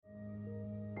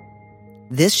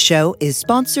This show is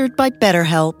sponsored by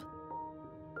BetterHelp.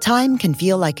 Time can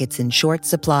feel like it's in short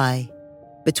supply.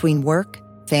 Between work,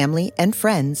 family, and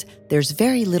friends, there's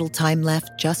very little time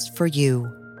left just for you.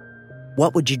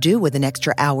 What would you do with an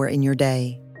extra hour in your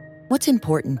day? What's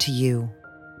important to you?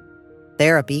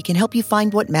 Therapy can help you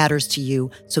find what matters to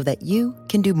you so that you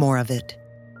can do more of it.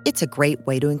 It's a great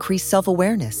way to increase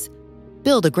self-awareness,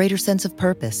 build a greater sense of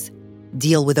purpose,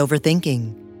 deal with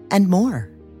overthinking, and more.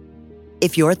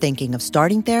 If you're thinking of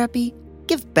starting therapy,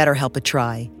 give BetterHelp a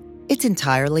try. It's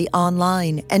entirely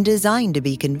online and designed to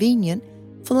be convenient,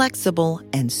 flexible,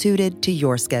 and suited to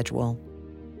your schedule.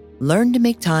 Learn to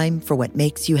make time for what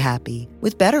makes you happy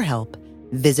with BetterHelp.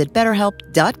 Visit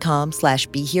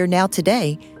BetterHelp.com/BeHereNow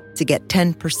today to get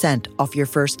 10% off your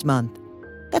first month.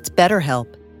 That's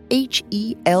BetterHelp,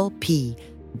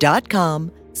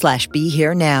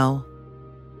 HELP.com/BeHereNow.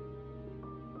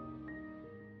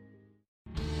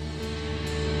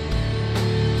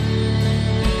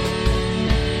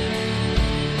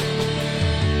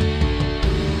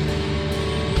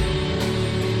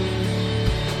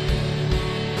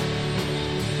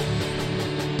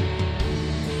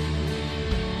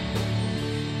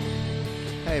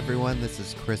 Hi everyone, this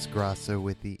is Chris Grosso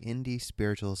with the Indie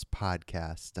Spirituals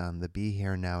podcast on the Be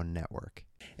Here Now network.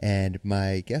 And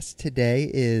my guest today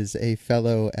is a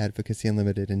fellow Advocacy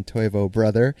Unlimited and Toivo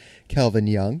brother, Kelvin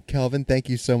Young. Kelvin, thank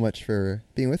you so much for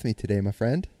being with me today, my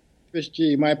friend. Chris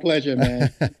G, my pleasure, man.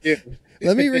 Thank you.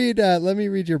 Let me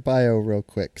read your bio real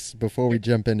quick before we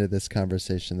jump into this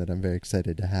conversation that I'm very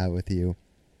excited to have with you.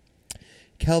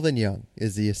 Kelvin Young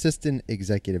is the Assistant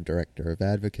Executive Director of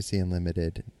Advocacy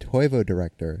Unlimited, Toivo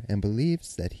Director, and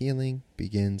believes that healing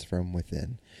begins from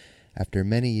within. After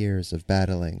many years of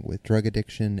battling with drug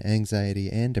addiction,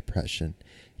 anxiety, and depression,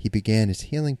 he began his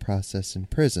healing process in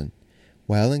prison.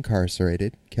 While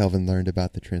incarcerated, Kelvin learned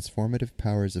about the transformative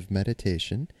powers of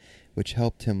meditation, which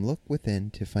helped him look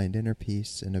within to find inner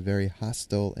peace in a very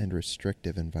hostile and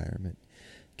restrictive environment.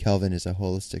 Kelvin is a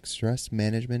holistic stress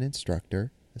management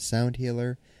instructor, a sound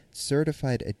healer,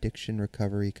 certified addiction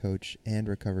recovery coach, and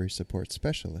recovery support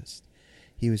specialist.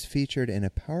 He was featured in a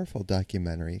powerful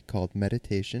documentary called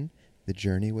Meditation, The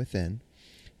Journey Within,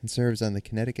 and serves on the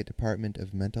Connecticut Department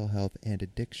of Mental Health and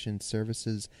Addiction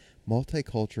Services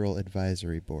Multicultural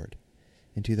Advisory Board.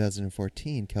 In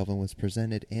 2014, Kelvin was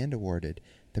presented and awarded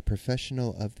the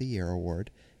Professional of the Year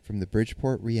Award from the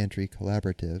Bridgeport Reentry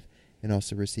Collaborative, and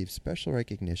also received special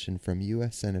recognition from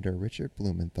U.S. Senator Richard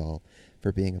Blumenthal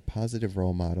for being a positive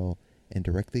role model and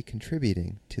directly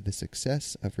contributing to the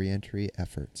success of reentry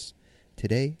efforts.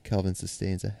 Today, Kelvin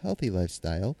sustains a healthy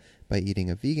lifestyle by eating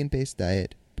a vegan-based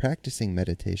diet, practicing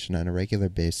meditation on a regular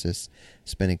basis,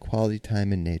 spending quality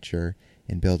time in nature,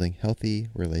 and building healthy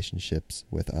relationships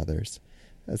with others.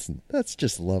 That's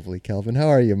just lovely, Kelvin. How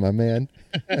are you, my man?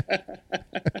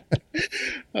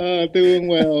 Doing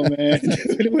well, man.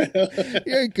 Doing well.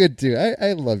 You're good too.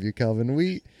 I love you, Kelvin.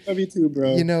 Love you too,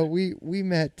 bro. You know, we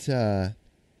met, man,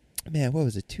 what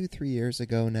was it, 2-3 years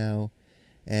ago now?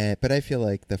 But I feel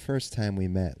like the first time we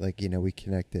met, like, you know, we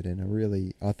connected in a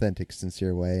really authentic,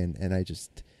 sincere way, and I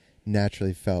just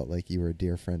naturally felt like you were a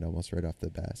dear friend almost right off the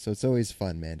bat. So it's always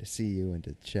fun, man, to see you and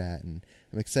to chat, and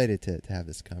I'm excited to have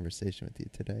this conversation with you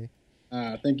today.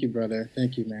 Thank you, brother.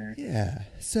 Thank you, man. Yeah.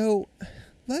 So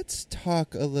let's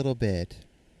talk a little bit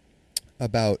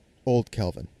about old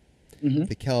Kelvin,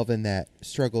 the Kelvin that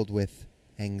struggled with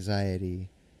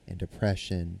anxiety and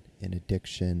depression and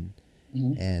addiction,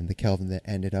 and the Kelvin that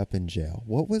ended up in jail.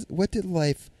 What did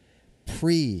life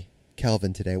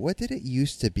pre-Kelvin today, what did it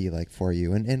used to be like for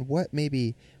you? And what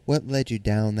led you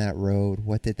down that road?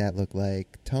 What did that look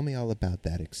like? Tell me all about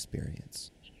that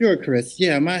experience. Sure, Chris.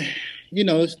 Yeah,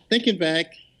 thinking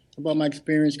back about my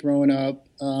experience growing up,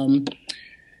 I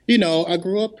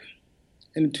grew up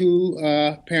in a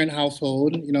two-parent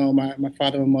household. You know, my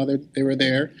father and mother, they were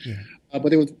there, but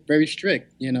they were very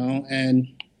strict, and,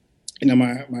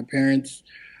 my parents,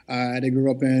 they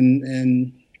grew up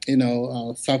in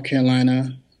South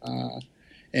Carolina,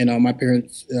 and my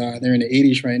parents, they're in the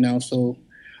 80s right now, so,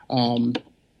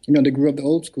 they grew up the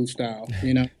old school style,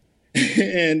 and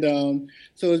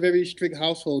so it was a very strict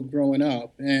household growing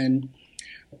up. And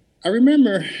I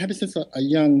remember ever since a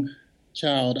young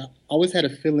child, I always had a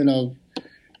feeling of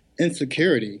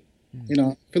insecurity,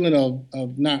 feeling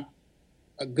of not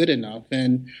good enough.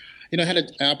 And, I had an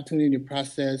opportunity to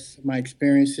process my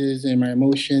experiences and my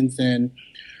emotions. And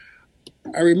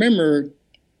I remember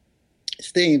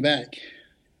staying back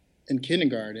in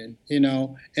kindergarten,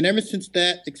 and ever since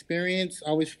that experience, I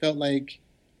always felt like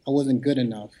I wasn't good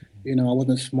enough. I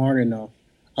wasn't smart enough.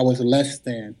 I was less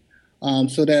than.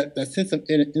 So that sense of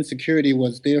insecurity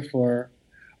was there for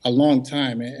a long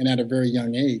time and at a very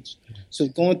young age. So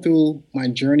going through my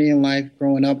journey in life,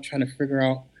 growing up, trying to figure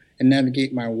out and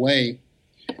navigate my way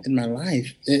in my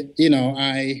life,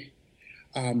 I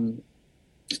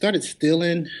started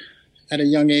stealing at a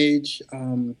young age,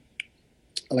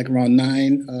 like around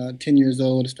 10 years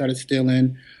old. I started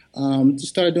stealing, just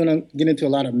started getting into a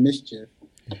lot of mischief,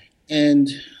 and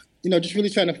just really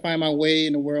trying to find my way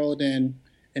in the world and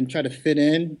try to fit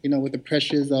in, with the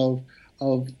pressures of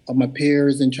my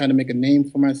peers and trying to make a name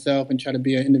for myself and try to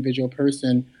be an individual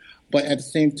person, but at the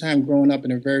same time growing up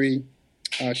in a very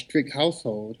strict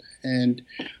household. And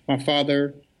my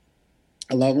father,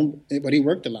 I love him, but he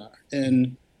worked a lot.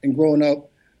 And growing up,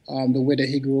 the way that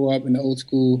he grew up in the old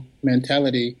school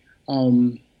mentality,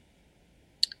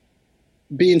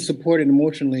 being supported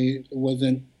emotionally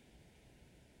wasn't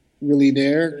really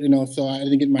there, so I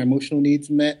didn't get my emotional needs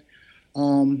met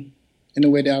in the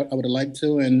way that I would have liked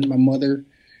to. And my mother,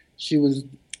 she was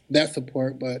that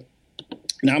support, but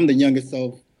now I'm the youngest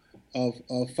of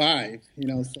five,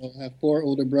 so I have four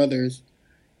older brothers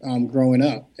growing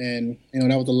up. And,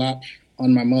 that was a lot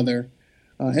on my mother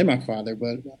and my father.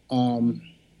 But,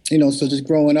 so just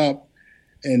growing up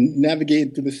and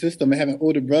navigating through the system and having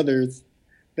older brothers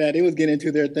that it was getting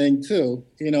into their thing too,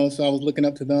 so I was looking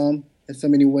up to them in so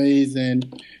many ways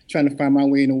and trying to find my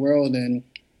way in the world. And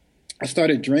I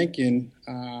started drinking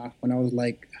when I was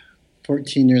like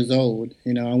 14 years old.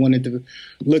 I wanted to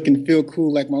look and feel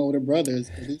cool like my older brothers.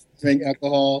 They used to drink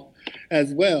alcohol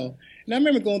as well. And I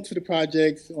remember going to the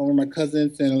projects with my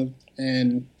cousins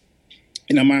and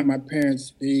my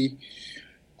parents, they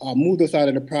moved us out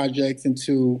of the projects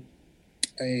into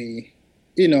a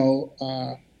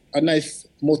nice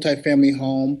multi-family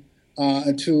home,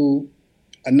 into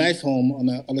a nice home on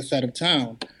the other side of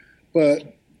town.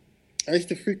 But I used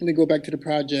to frequently go back to the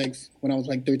projects when I was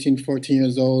like 13, 14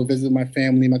 years old, visit my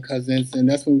family, my cousins, and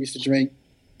that's when we used to drink,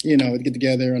 get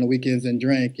together on the weekends and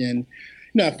drink. And,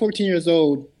 at 14 years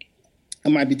old, I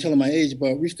might be telling my age,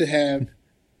 but we used to have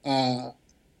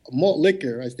malt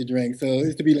liquor I used to drink. So it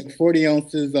used to be like 40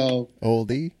 ounces of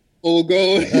Oldie. Old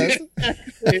Gold.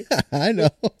 I know.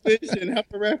 And Half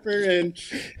a Rapper. And,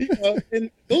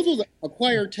 and those was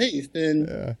acquired taste. And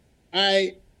Yeah.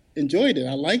 I enjoyed it.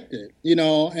 I liked it, and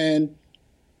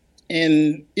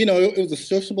it was a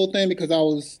sociable thing because I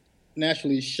was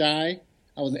naturally shy.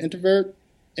 I was an introvert,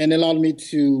 and it allowed me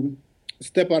to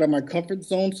step out of my comfort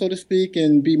zone, so to speak,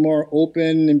 and be more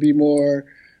open and be more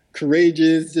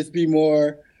courageous, just be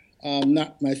more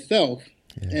not myself.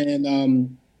 Yeah.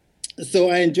 And so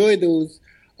I enjoyed those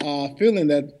feeling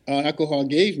that alcohol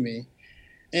gave me.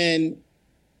 And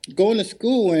going to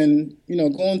school and,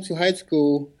 going to high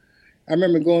school, I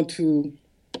remember going to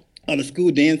the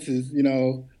school dances,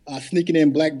 sneaking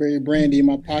in blackberry brandy in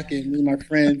my pocket, me and my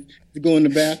friends to go in the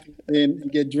bathroom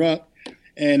and get drunk,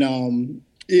 and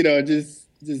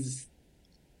just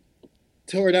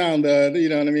tore down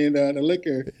the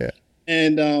liquor. Yeah.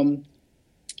 And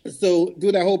so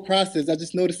through that whole process, I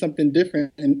just noticed something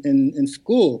different in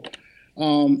school.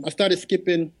 I started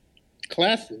skipping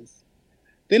classes.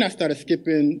 Then I started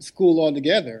skipping school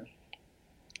altogether.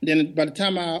 Then by the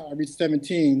time I reached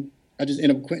 17, I just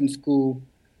ended up quitting school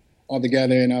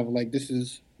altogether, and I was like, this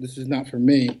is not for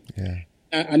me. Yeah.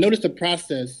 I noticed the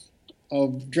process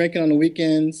of drinking on the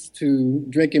weekends to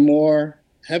drinking more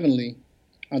heavily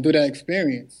through that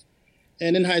experience.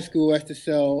 And in high school, I used to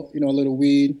sell, a little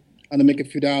weed to make a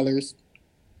few dollars,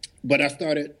 but I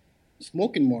started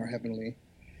smoking more heavily.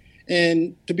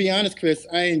 And to be honest, Chris,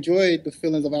 I enjoyed the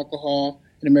feelings of alcohol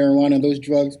and the marijuana those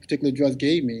particular drugs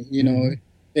gave me.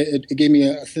 It gave me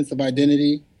a sense of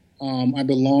identity. I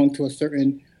belonged to a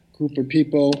certain group of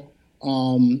people,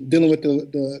 dealing with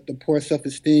the poor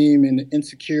self-esteem and the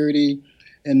insecurity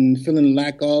and feeling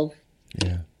lack of.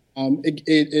 Yeah.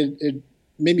 It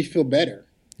made me feel better.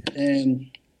 And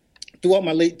throughout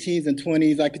my late teens and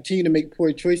 20s, I continued to make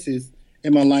poor choices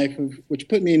in my life, which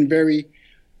put me in very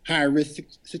high-risk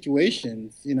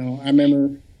situations. I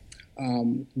remember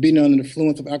being under the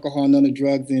influence of alcohol and other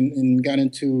drugs and got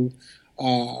into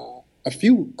a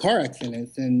few car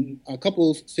accidents and a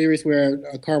couple serious where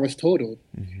a car was totaled.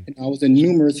 Mm-hmm. And I was in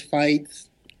numerous fights.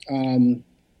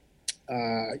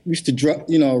 Used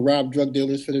to rob drug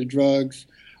dealers for their drugs.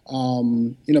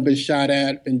 Been shot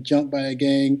at, been jumped by a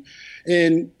gang.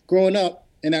 And growing up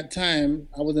in that time,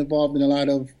 I was involved in a lot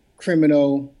of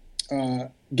criminal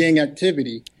gang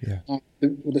activity. Yeah.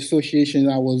 With associations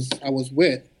I was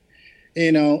with.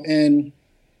 And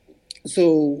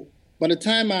so by the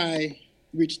time I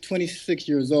reached 26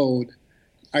 years old,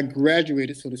 I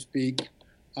graduated, so to speak,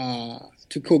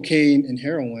 to cocaine and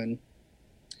heroin.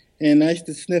 And I used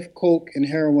to sniff coke and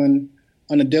heroin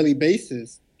on a daily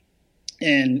basis.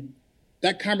 And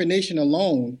that combination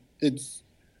alone,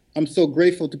 I'm so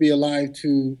grateful to be alive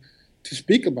to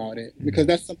speak about it, because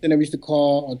that's something that we used to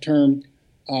call a term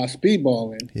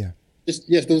speedballing. Yeah.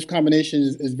 Yes, those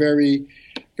combinations is very,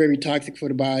 very toxic for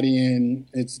the body, and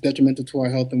it's detrimental to our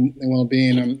health and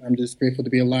well-being. I'm just grateful to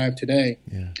be alive today.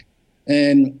 Yeah.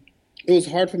 And it was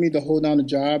hard for me to hold down a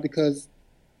job because,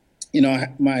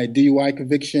 my DUI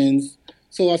convictions.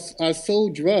 So I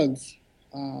sold drugs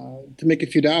to make a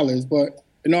few dollars, but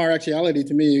in all actuality,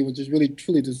 to me, it was just really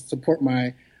truly to support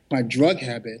my drug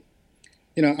habit.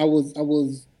 I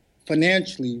was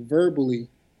financially, verbally,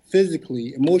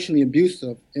 physically, emotionally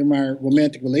abusive in my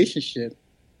romantic relationship.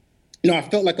 I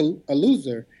felt like a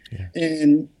loser. Yeah.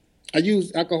 And I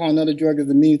used alcohol and other drugs as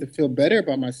a means to feel better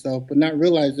about myself, but not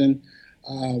realizing,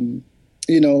 the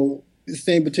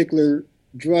same particular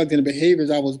drugs and the behaviors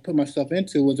I was putting myself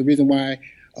into was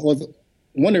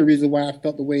one of the reasons why I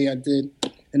felt the way I did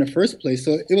in the first place.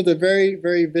 So it was a very,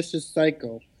 very vicious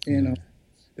cycle. The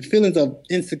feelings of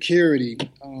insecurity,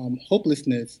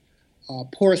 hopelessness,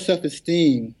 poor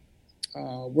self-esteem,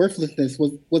 worthlessness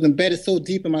was embedded so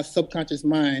deep in my subconscious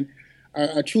mind.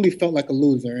 I truly felt like a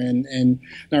loser, and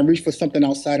I reached for something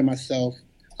outside of myself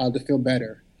to feel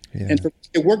better. Yeah. And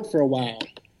it worked for a while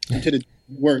until it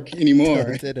didn't work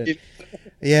anymore. Did it?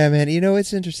 Yeah, man.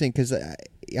 It's interesting because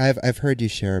I've heard you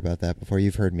share about that before.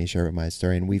 You've heard me share about my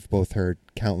story, and we've both heard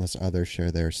countless others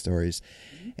share their stories.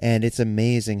 And it's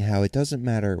amazing how it doesn't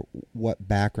matter what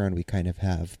background we kind of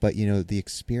have, but, the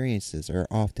experiences are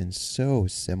often so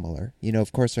similar.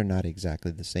 Of course, they're not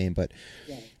exactly the same, but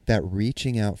that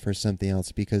reaching out for something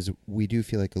else because we do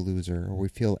feel like a loser, or we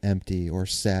feel empty or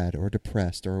sad or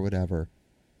depressed or whatever.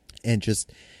 And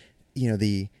just,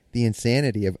 the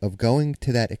insanity of going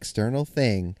to that external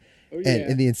thing. Oh, yeah.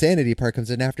 And the insanity part comes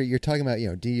in after you're talking about,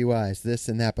 DUIs, this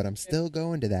and that, but I'm still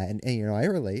going to that. And I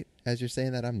relate as you're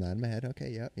saying that. I'm nodding my head. Okay,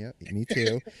 yep, me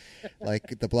too.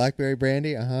 Like the blackberry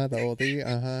brandy, the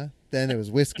oldie, Then it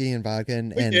was whiskey and vodka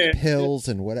and pills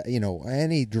and what,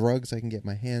 any drugs I can get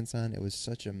my hands on. It was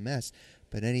such a mess.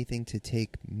 But anything to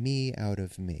take me out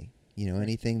of me,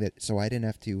 anything that, so I didn't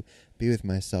have to be with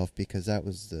myself, because that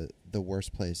was the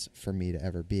worst place for me to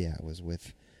ever be at, was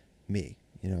with me.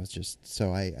 It's just,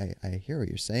 so I hear what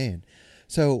you're saying.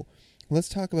 So let's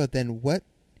talk about then what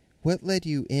led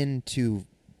you into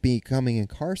becoming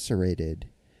incarcerated,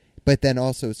 but then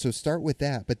also, so start with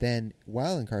that, but then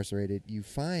while incarcerated, you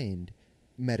find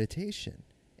meditation,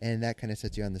 and that kind of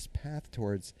sets you on this path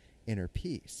towards inner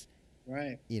peace.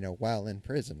 Right. While in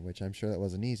prison, which I'm sure that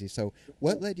wasn't easy. So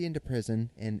what led you into prison,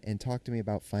 and talk to me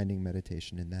about finding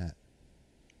meditation in that?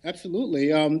 Absolutely.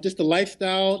 Just the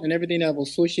lifestyle and everything that was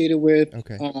associated with,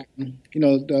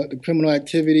 the criminal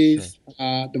activities,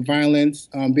 sure. The violence,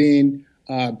 being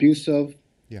abusive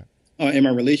in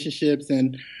my relationships.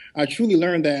 And I truly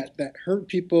learned that hurt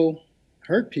people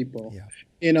hurt people,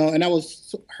 and I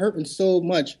was hurting so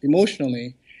much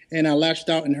emotionally, and I lashed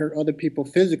out and hurt other people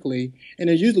physically. And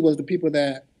it usually was the people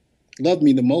that loved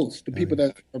me the most, the people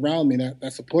that around me,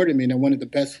 that supported me, that wanted the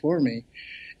best for me.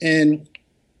 And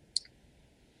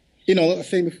I was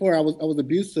saying before, I was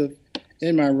abusive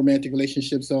in my romantic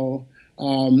relationship. So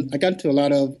I got into a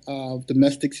lot of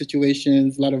domestic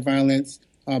situations, a lot of violence,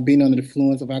 being under the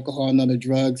influence of alcohol and other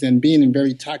drugs, and being in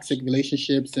very toxic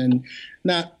relationships, and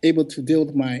not able to deal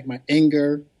with my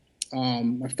anger,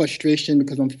 my frustration,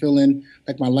 because I'm feeling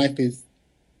like my life is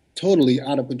totally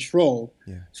out of control.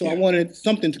 Yeah. So I wanted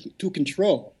something to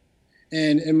control.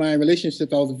 And in my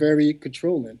relationships, I was very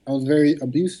controlling. I was very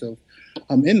abusive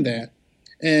in that.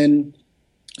 And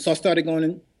so I started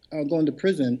going to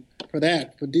prison for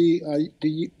that, for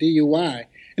DUI.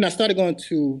 And I started going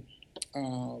to,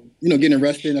 getting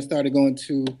arrested, and I started going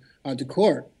to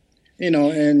court,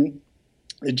 and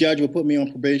the judge would put me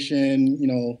on probation,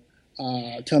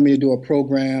 tell me to do a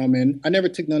program. And I never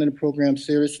took none of the program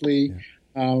seriously.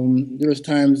 Yeah. There was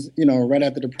times, right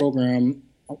after the program,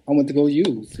 I went to go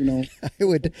use,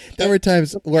 There were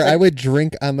times where I would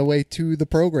drink on the way to the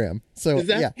program. So,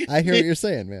 exactly. I hear what you're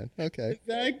saying, man. Okay.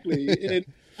 Exactly. And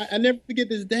I never forget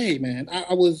this day, man. I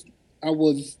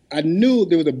knew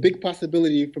there was a big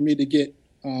possibility for me to get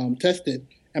tested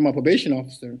at my probation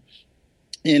officer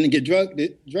and get drug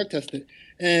tested.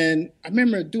 And I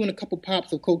remember doing a couple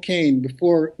pops of cocaine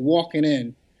before walking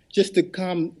in, just to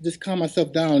calm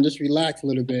myself down, just relax a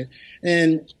little bit.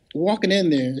 And walking in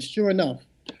there, sure enough,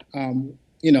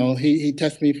 he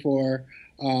tested me for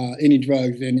any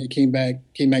drugs, and it came back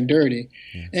dirty.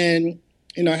 Yeah.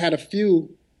 And I had a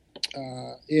few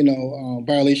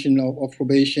violation of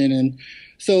probation, and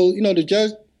so the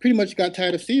judge pretty much got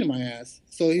tired of seeing my ass,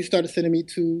 So he started sending me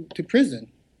to prison.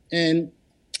 And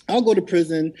I'll go to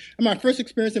prison. And my first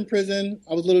experience in prison,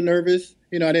 I was a little nervous.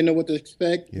 I didn't know what to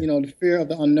expect, the fear of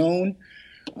the unknown.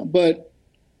 But,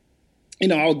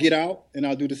 I'll get out and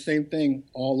I'll do the same thing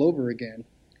all over again.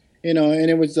 And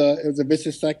it was a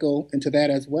vicious cycle into that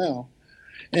as well.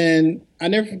 And I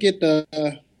never forget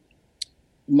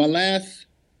my last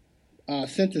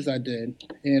sentence I did.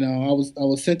 I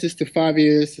was sentenced to 5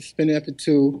 years, suspended after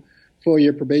 2,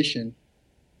 4-year probation.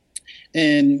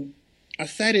 And I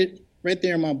cited right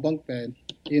there in my bunk bed,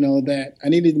 that I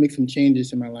needed to make some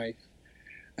changes in my life.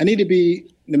 I need to be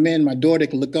the man my daughter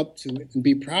can look up to and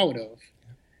be proud of.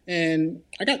 And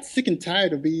I got sick and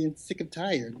tired of being sick and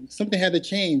tired. Something had to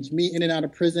change. Me in and out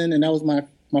of prison, and that was my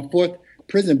 4th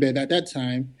prison bed at that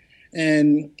time.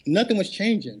 And nothing was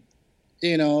changing.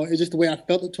 It's just the way I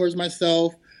felt it towards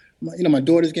myself. My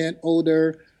daughter's getting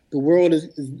older. The world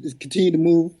is continuing to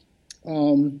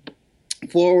move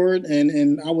forward,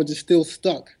 and I was just still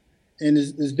stuck in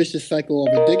this vicious cycle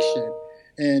of addiction.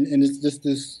 And it's just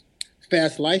this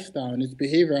fast lifestyle and this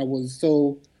behavior I was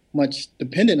so much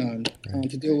dependent on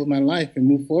to deal with my life and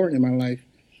move forward in my life.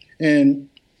 And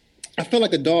I felt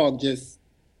like a dog just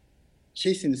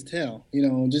chasing his tail,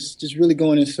 just really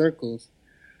going in circles.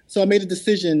 So I made a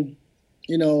decision,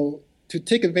 to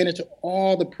take advantage of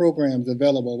all the programs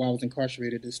available while I was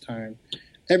incarcerated this time,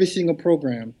 every single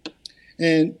program.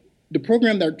 And the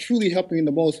program that truly helped me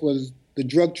the most was the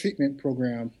drug treatment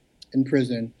program in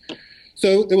prison.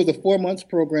 So it was a 4-month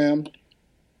program.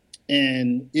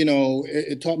 And,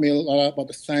 it taught me a lot about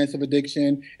the science of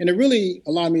addiction. And it really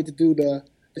allowed me to do the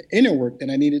inner work that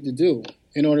I needed to do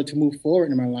in order to move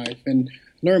forward in my life and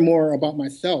learn more about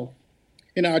myself.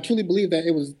 I truly believe that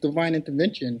it was divine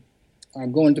intervention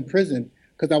going to prison,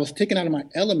 because I was taken out of my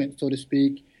element, so to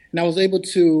speak. And I was able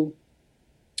to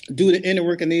do the inner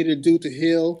work I needed to do to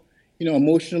heal,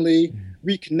 emotionally,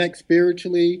 reconnect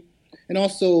spiritually, and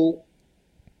also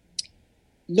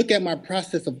look at my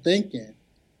process of thinking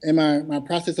and my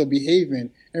process of behaving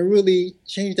and really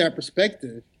change that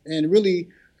perspective and really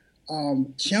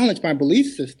challenge my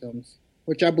belief systems,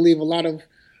 which I believe a lot of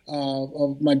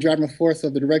my driving force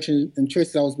of the direction and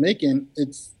choices I was making,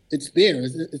 it's there.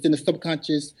 It's in the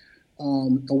subconscious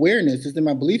awareness. It's in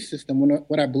my belief system,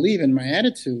 what I believe in, my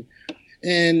attitude.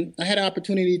 And I had an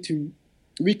opportunity to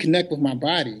reconnect with my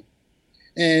body.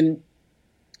 And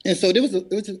so it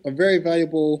was a very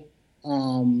valuable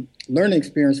learning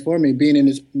experience for me being in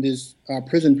this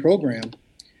prison program.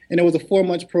 And it was a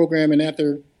 4-month program. And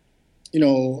after,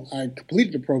 I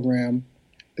completed the program,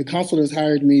 the counselors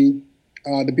hired me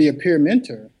to be a peer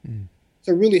mentor.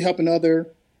 So really helping other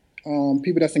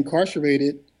people that's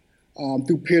incarcerated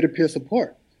through peer-to-peer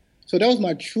support. So that was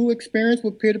my true experience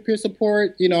with peer-to-peer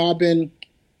support. I've been,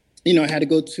 I had to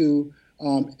go to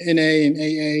NA and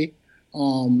AA.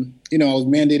 I was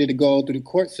mandated to go through the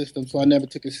court system, so I never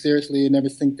took it seriously. It never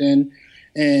sinked in.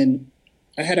 And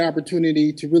I had an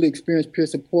opportunity to really experience peer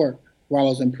support while I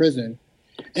was in prison.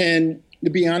 And to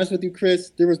be honest with you,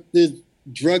 Chris, there's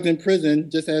drugs in prison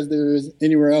just as there is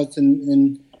anywhere else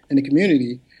in the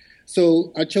community.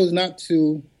 So I chose not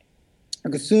to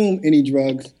consume any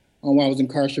drugs while I was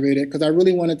incarcerated, because I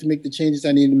really wanted to make the changes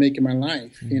I needed to make in my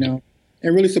life, and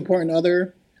really supporting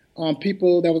other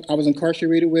people that I was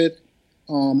incarcerated with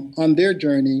on their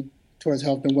journey towards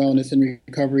health and wellness and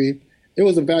recovery. It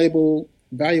was a valuable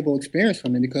experience for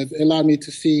me, because it allowed me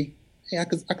to see, hey, I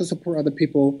could support other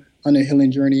people on their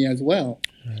healing journey as well.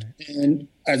 Right. And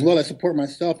as well as support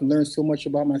myself and learn so much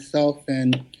about myself.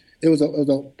 And it was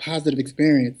a positive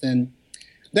experience. And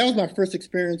that was my first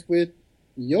experience with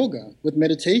yoga, with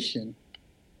meditation.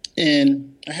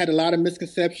 And I had a lot of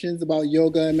misconceptions about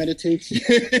yoga and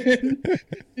meditation,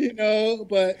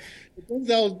 but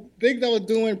the things I was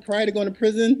doing prior to going to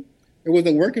prison, it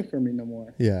wasn't working for me no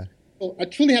more. Yeah. So I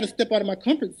truly had to step out of my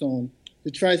comfort zone to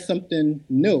try something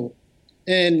new.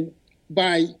 And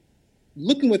by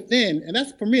looking within, and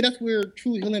that's where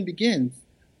true healing begins.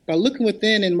 By looking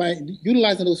within and by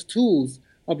utilizing those tools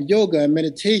of yoga and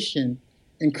meditation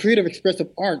and creative expressive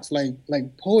arts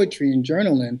like poetry and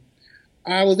journaling,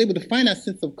 I was able to find that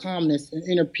sense of calmness and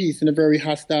inner peace in a very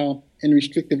hostile and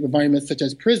restrictive environment such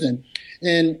as prison.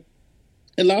 And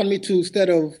it allowed me to, instead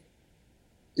of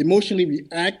emotionally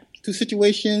react to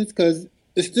situations, because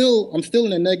I'm still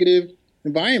in a negative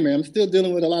environment. I'm still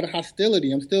dealing with a lot of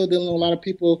hostility. I'm still dealing with a lot of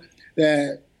people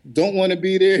that don't want to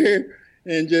be there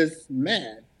and just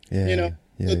mad.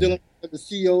 Still dealing with the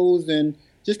CEOs and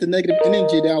just the negative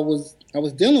energy that I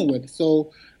was dealing with.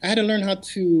 So I had to learn how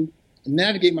to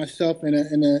navigate myself in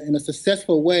a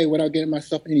successful way without getting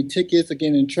myself any tickets or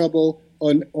getting in trouble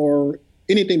or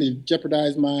anything to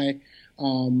jeopardize my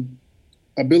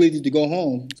ability to go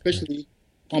home, especially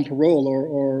on parole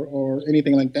or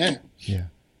anything like that. Yeah.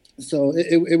 So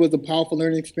it was a powerful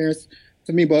learning experience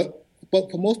for me. But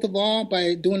for most of all,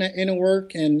 by doing that inner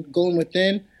work and going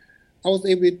within, I was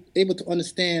able to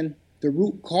understand the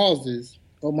root causes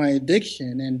of my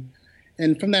addiction.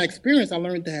 And from that experience, I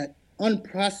learned that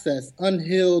unprocessed,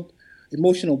 unhealed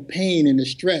emotional pain and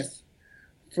distress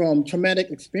from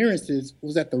traumatic experiences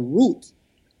was at the root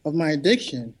of my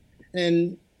addiction.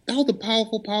 And that was a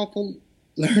powerful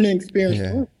learning experience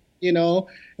for me. You know,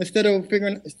 instead of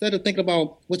thinking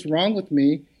about what's wrong with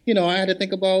me, you know, I had to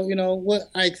think about, you know, what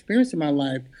I experienced in my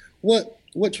life, what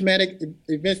traumatic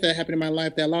events that happened in my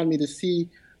life that allowed me to see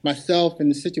myself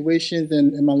and the situations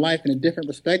in my life in a different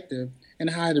perspective, and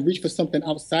how I had to reach for something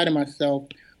outside of myself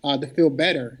to feel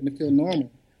better and to feel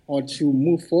normal or to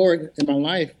move forward in my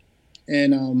life.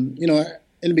 And, you know,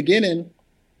 in the beginning,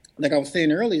 like I was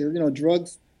saying earlier, you know,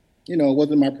 drugs, you know,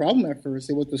 wasn't my problem at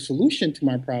first. It was the solution to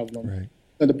my problem. Right.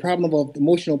 The problem of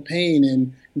emotional pain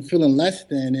and feeling less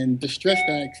than and distress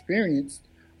that I experienced,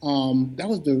 that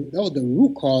was the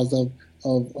root cause of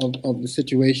the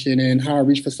situation, and how I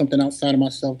reached for something outside of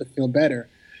myself to feel better.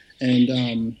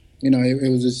 And you know, it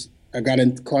was just, I got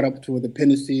caught up to a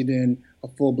dependency, then a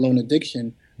full blown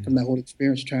addiction from that whole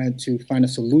experience, trying to find a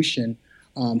solution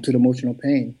to the emotional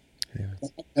pain. Yeah.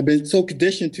 I've been so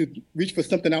conditioned to reach for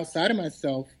something outside of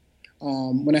myself.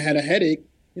 When I had a headache,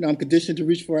 you know, I'm conditioned to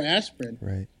reach for an aspirin.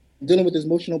 Right. Dealing with this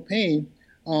emotional pain,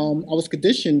 I was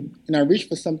conditioned, and I reached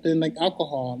for something like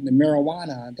alcohol, the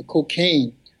marijuana, the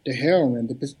cocaine, the heroin,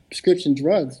 the prescription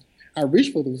drugs. I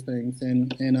reached for those things,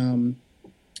 and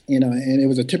you know, and it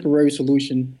was a temporary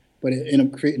solution, but it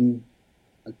ended up creating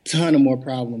a ton of more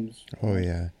problems. Oh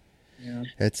yeah. Yeah.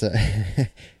 It's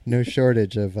no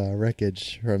shortage of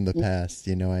wreckage from the past.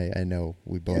 You know, I know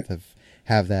we both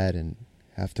have that and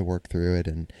have to work through it.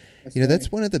 And That's you know, right.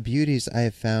 that's one of the beauties I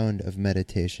have found of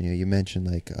meditation. You know, you mentioned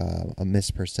like a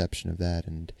misperception of that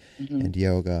and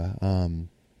yoga.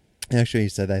 Actually, you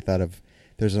said, I thought of,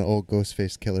 there's an old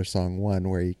Ghostface Killer song, One,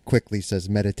 where he quickly says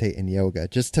meditate and yoga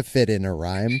just to fit in a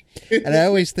rhyme. And I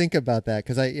always think about that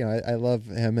because I love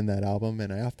him in that album,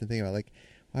 and I often think about, like,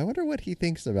 I wonder what he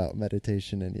thinks about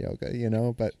meditation and yoga, you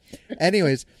know? But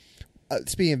anyways,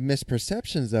 speaking of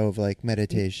misperceptions, though, of like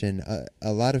meditation,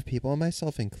 a lot of people, and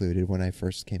myself included, when I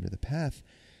first came to the path,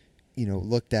 you know,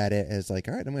 looked at it as like,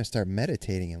 all right, I'm going to start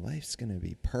meditating and life's going to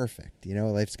be perfect. You know,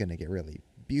 life's going to get really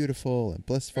beautiful and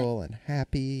blissful and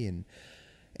happy. And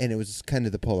it was kind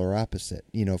of the polar opposite.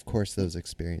 You know, of course, those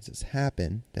experiences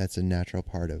happen. That's a natural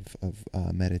part of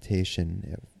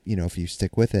meditation, you know, if you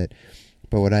stick with it.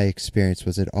 But what I experienced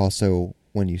was, it also,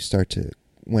 when you start to,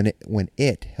 when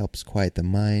it helps quiet the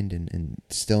mind and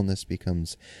stillness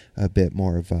becomes a bit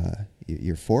more of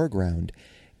your foreground,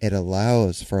 it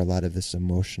allows for a lot of this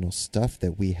emotional stuff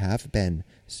that we have been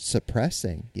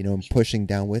suppressing, you know, and pushing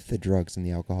down with the drugs and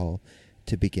the alcohol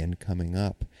to begin coming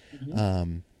up.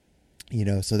 You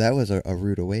know, so that was a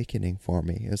rude awakening for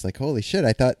me. It was like, holy shit,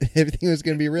 I thought everything was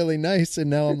going to be really nice, and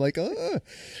now I'm like, oh.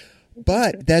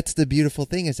 But that's the beautiful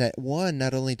thing, is that, one,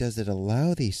 not only does it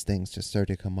allow these things to start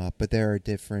to come up, but there are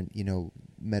different, you know,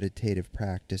 meditative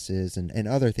practices and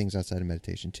other things outside of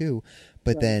meditation too,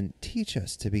 but then teach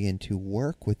us to begin to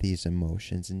work with these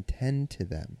emotions and tend to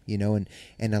them, you know,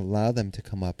 and allow them to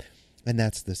come up. And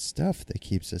that's the stuff that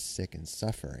keeps us sick and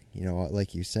suffering, you know,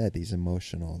 like you said, these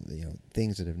emotional, you know,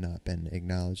 things that have not been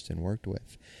acknowledged and worked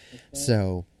with.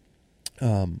 So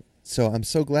I'm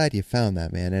so glad you found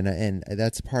that, man. And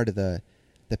that's part of the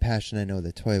passion I know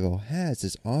that Toivo has,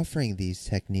 is offering these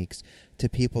techniques to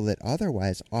people that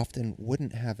otherwise often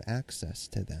wouldn't have access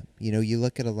to them. You know, you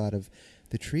look at a lot of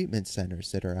the treatment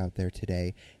centers that are out there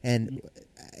today, and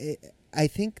I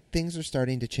think things are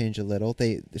starting to change a little.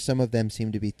 Some of them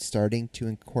seem to be starting to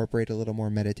incorporate a little more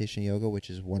meditation yoga, which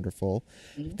is wonderful.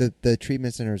 The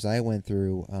treatment centers I went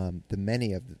through,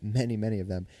 many of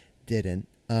them didn't.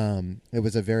 It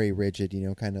was a very rigid, you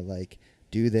know, kind of like,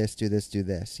 do this, do this, do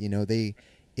this. You know,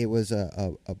 it was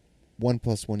a 1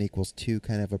 + 1 = 2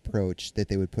 kind of approach that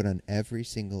they would put on every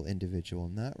single individual,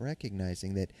 not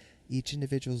recognizing that each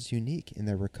individual is unique in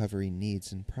their recovery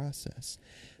needs and process.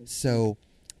 So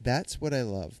that's what I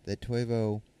love, that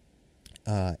Toivo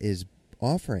is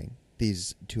offering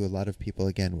these to a lot of people,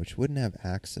 again, which wouldn't have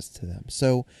access to them.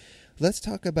 So let's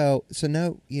talk about, so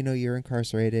now, you know, you're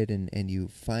incarcerated and you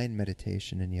find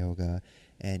meditation and yoga,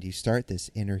 and you start this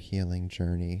inner healing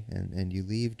journey, and you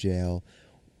leave jail.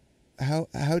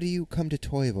 How do you come to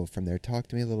Toivo from there? Talk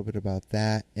to me a little bit about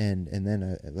that, and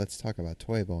then let's talk about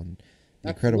Toivo and the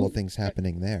incredible things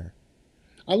happening there.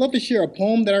 I'd love to share a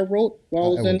poem that I wrote while I I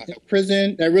was in would.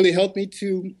 prison that really helped me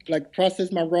to like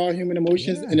process my raw human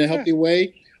emotions Yeah. in a healthy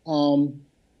way.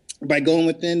 By going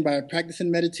within, by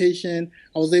practicing meditation,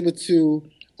 I was able to,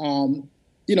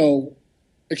 you know,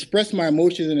 express my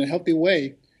emotions in a healthy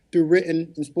way through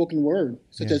written and spoken word,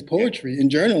 such Yeah. as poetry and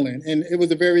journaling. And it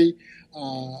was a very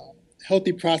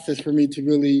healthy process for me to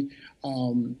really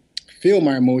feel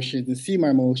my emotions and see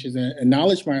my emotions and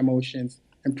acknowledge my emotions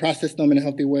and process them in a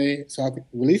healthy way so I could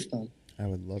release them. I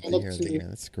would love I to love hear to- that, man.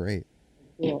 That's great.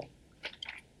 Yeah.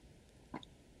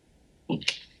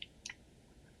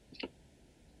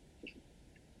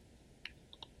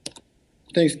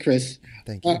 Thanks, Chris.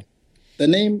 Thank you. The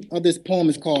name of this poem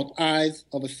is called Eyes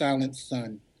of a Silent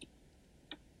Sun.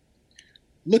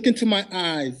 Look into my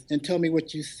eyes and tell me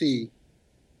what you see.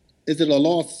 Is it a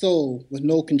lost soul with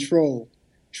no control,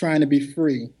 trying to be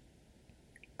free?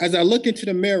 As I look into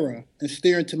the mirror and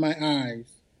stare into my eyes,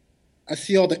 I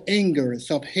see all the anger and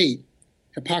self-hate,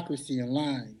 hypocrisy and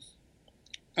lies.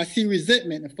 I see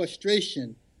resentment and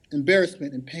frustration,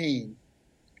 embarrassment and pain.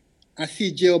 I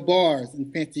see jail bars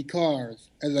and fancy cars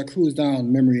as I cruise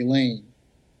down memory lane.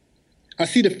 I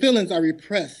see the feelings I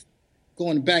repressed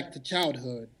going back to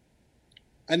childhood.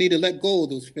 I need to let go of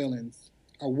those feelings.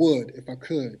 I would if I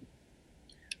could.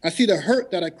 I see the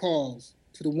hurt that I caused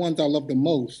to the ones I love the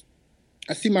most.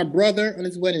 I see my brother on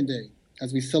his wedding day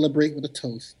as we celebrate with a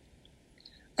toast.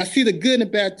 I see the good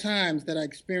and bad times that I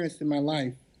experienced in my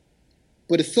life,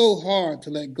 but it's so hard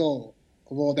to let go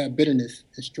of all that bitterness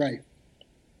and strife.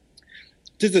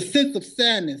 There's a sense of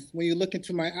sadness when you look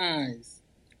into my eyes,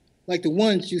 like the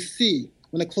ones you see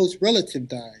when a close relative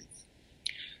dies.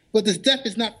 But this death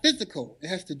is not physical. It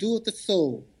has to do with the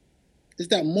soul. It's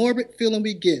that morbid feeling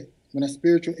we get when our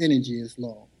spiritual energy is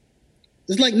low.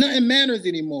 It's like nothing matters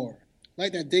anymore,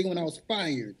 like that day when I was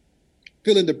fired,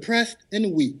 feeling depressed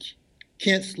and weak.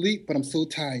 Can't sleep, but I'm so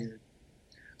tired.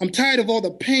 I'm tired of all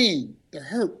the pain, the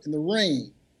hurt, and the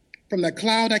rain from that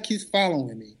cloud that keeps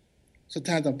following me.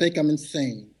 Sometimes I think I'm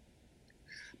insane.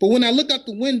 But when I look out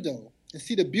the window and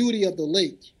see the beauty of the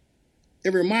lake,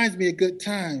 it reminds me of good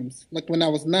times, like when I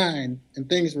was 9 and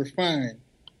things were fine.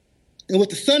 And with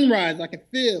the sunrise, I can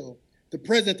feel the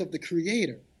presence of the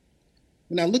Creator.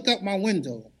 When I look out my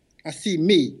window, I see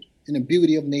me in the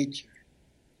beauty of nature.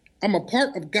 I'm a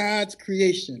part of God's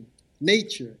creation,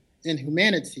 nature, and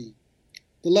humanity.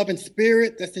 The loving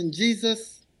spirit that's in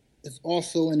Jesus is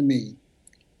also in me.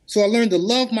 So I learned to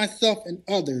love myself and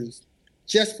others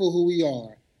just for who we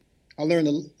are. I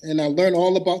learned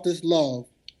all about this love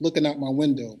looking out my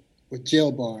window with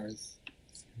jail bars.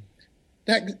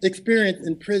 That experience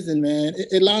in prison, man,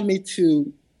 it allowed me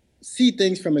to see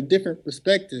things from a different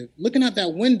perspective. Looking out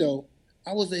that window,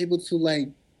 I was able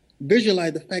to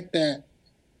visualize the fact that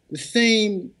the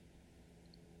same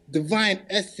divine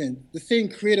essence, the same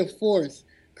creative force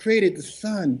created the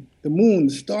sun, the moon,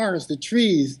 the stars, the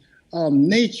trees,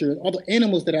 nature, all the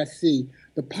animals that I see,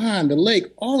 the pond, the lake,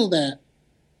 all of that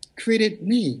created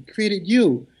me, created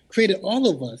you, created all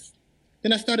of us.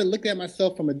 Then I started looking at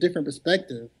myself from a different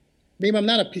perspective. Maybe I'm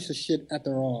not a piece of shit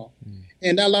after all.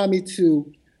 And that allowed me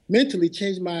to mentally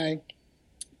change my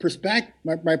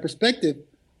perspective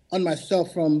on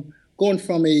myself from going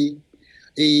from a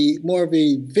more of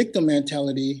a victim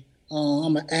mentality.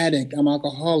 I'm an addict, I'm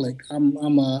alcoholic,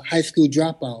 I'm a high school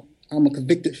dropout, I'm a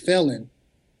convicted felon,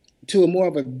 to a more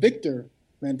of a victor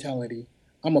mentality.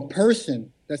 I'm a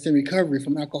person that's in recovery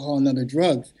from alcohol and other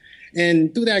drugs.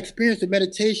 And through that experience of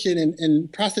meditation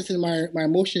and processing my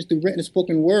emotions through written and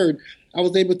spoken word, I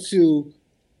was able to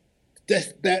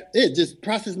just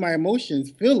process my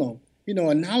emotions, feel them,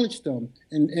 acknowledge them,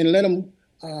 and let them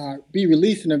be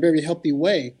released in a very healthy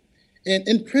way. And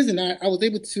in prison, I was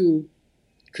able to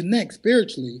connect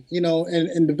spiritually,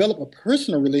 and develop a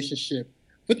personal relationship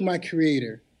with my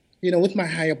Creator, with my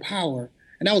higher power.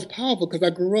 And that was powerful because I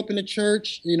grew up in the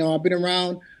church. I've been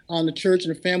around the church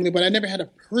and the family, but I never had a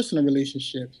personal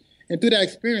relationship. And through that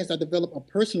experience, I developed a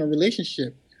personal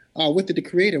relationship with the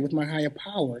Creator, with my higher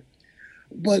power.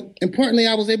 But importantly,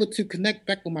 I was able to connect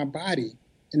back with my body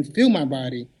and feel my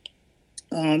body,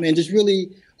 and just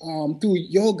really through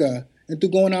yoga and through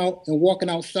going out and walking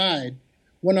outside.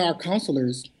 One of our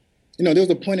counselors, there was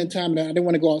a point in time that I didn't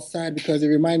want to go outside because it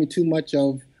reminded me too much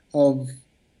of home.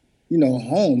 I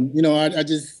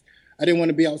didn't want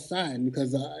to be outside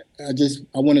because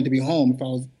I wanted to be home if I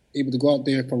was able to go out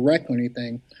there for rec or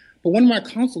anything. But one of my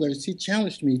counselors, he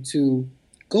challenged me to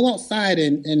go outside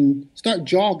and start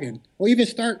jogging, or even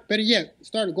start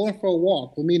going for a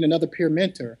walk with me and another peer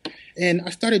mentor. And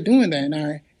I started doing that,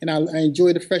 and I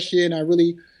enjoyed the fresh air, and I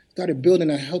really started building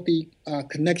a healthy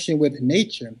connection with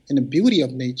nature and the beauty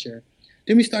of nature.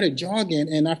 Then we started jogging,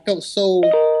 and I felt so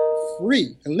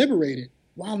free and liberated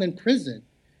while in prison.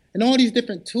 And all these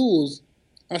different tools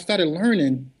I started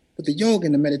learning with the yoga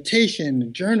and the meditation,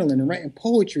 and journaling and writing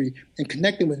poetry and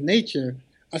connecting with nature.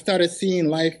 I started seeing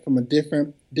life from a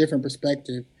different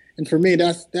perspective. And for me,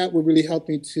 that would really help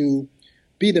me to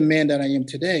be the man that I am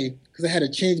today, because I had to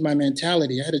change my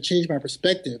mentality. I had to change my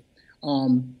perspective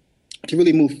to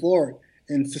really move forward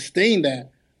and sustain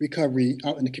that recovery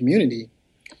out in the community.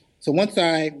 So once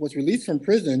I was released from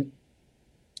prison,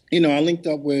 I linked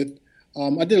up with,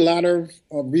 I did a lot of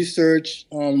research,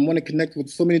 want to connect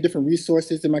with so many different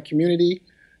resources in my community.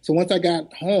 So once I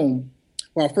got home,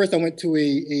 well, first I went to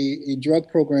a drug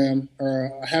program, or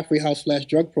a halfway house /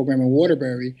 drug program in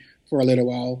Waterbury for a little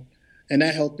while. And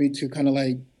that helped me to kind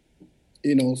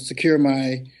of secure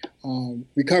my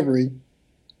recovery.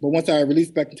 But once I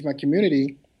released back into my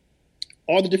community,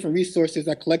 all the different resources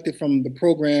I collected from the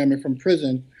program and from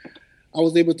prison, I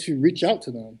was able to reach out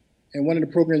to them. And one of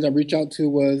the programs I reached out to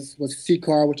was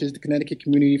CCAR, which is the Connecticut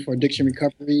Community for Addiction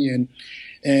Recovery, and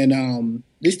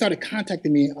they started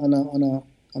contacting me on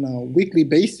a weekly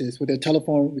basis with their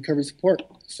telephone recovery support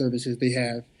services they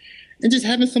have. And just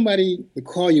having somebody to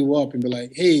call you up and be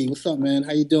like, hey, what's up, man?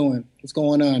 How you doing? What's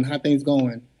going on? How things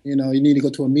going? You need to go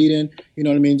to a meeting. You know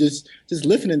what I mean? Just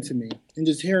listening to me and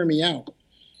just hearing me out.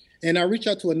 And I reached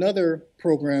out to another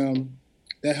program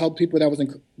that helped people that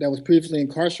was previously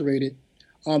incarcerated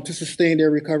to sustain their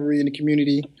recovery in the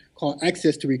community, called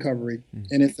Access to Recovery.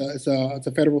 Mm-hmm. And it's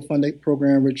a federal funded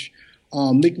program which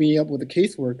linked me up with a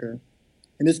caseworker.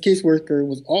 And this caseworker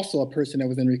was also a person that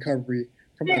was in recovery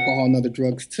from alcohol and other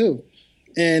drugs too.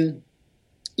 And,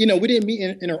 we didn't meet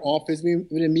in our office. We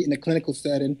didn't meet in a clinical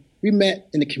setting. We met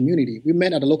in the community. We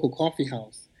met at a local coffee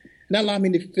house. And that allowed me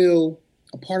to feel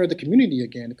a part of the community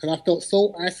again, because I felt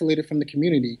so isolated from the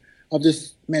community of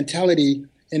this mentality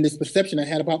and this perception I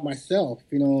had about myself.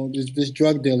 This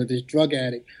drug dealer, this drug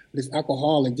addict, this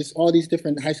alcoholic, just all these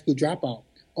different high school dropout,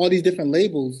 all these different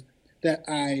labels that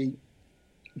I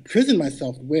imprisoned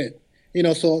myself with.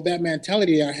 So that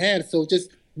mentality I had, so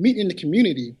just meeting the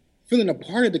community, feeling a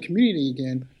part of the community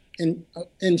again.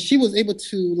 And she was able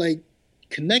to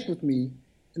connect with me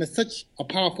in such a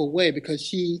powerful way, because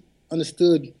she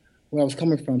understood where I was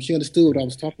coming from. She understood what I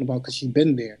was talking about, because she'd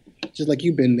been there, just like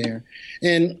you've been there.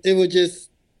 And it was just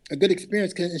a good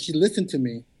experience, and she listened to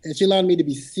me, and she allowed me to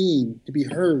be seen, to be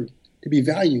heard, to be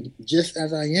valued just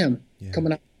as I am,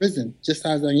 coming out of prison, just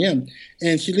as I am.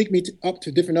 And she linked me up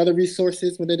to different other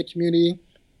resources within the community.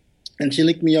 And she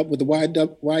linked me up with the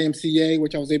YMCA,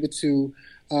 which I was able to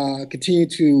continue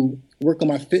to work on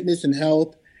my fitness and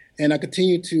health. And I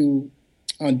continued to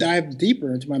dive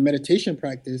deeper into my meditation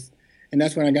practice. And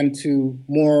that's when I got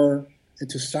more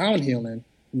into sound healing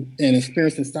and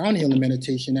experiencing sound healing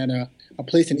meditation at a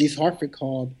place in East Hartford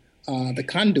called the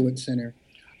Conduit Center,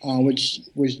 which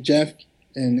was Jeff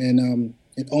and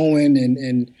Owen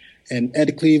and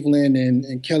Ed Cleveland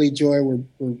and Kelly Joy were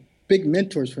big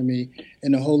mentors for me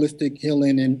in the holistic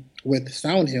healing and with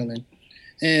sound healing.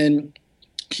 And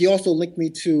she also linked me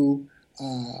to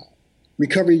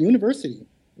Recovery University,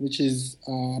 which is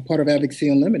part of Advocacy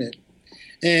Unlimited.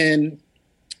 And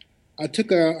I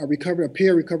took a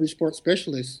peer recovery sports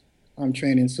specialist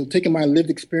training. So taking my lived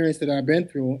experience that I've been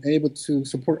through, and able to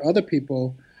support other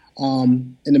people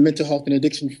in the mental health and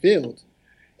addiction field.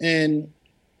 And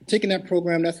taking that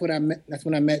program, that's when I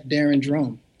met Darren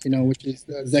Drum, which is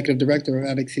the executive director of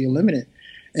Advocacy Unlimited.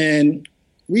 And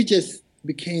we just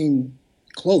became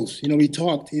close. We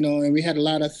talked, and we had a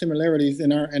lot of similarities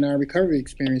in our recovery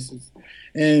experiences.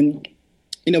 And,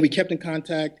 we kept in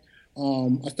contact.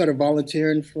 I started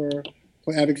volunteering for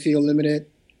Advocacy Unlimited.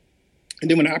 And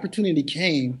then when the opportunity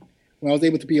came, when I was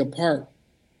able to be a part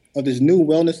of this new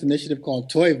wellness initiative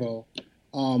called Toivo,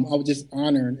 I was just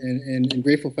honored and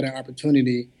grateful for that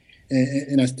opportunity,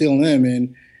 and I still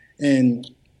am. And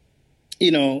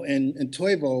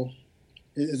Toivo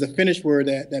is a Finnish word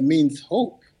that means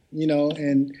hope,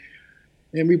 and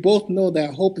we both know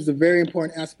that hope is a very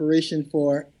important aspiration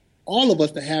for all of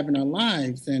us to have in our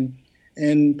lives.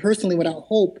 And personally, without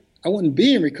hope, I wouldn't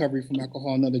be in recovery from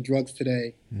alcohol and other drugs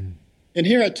today. Mm. And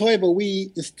here at Toivo,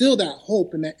 we instill that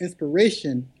hope and that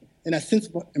inspiration and that sense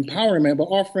of empowerment by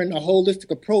offering a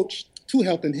holistic approach to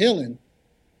health and healing.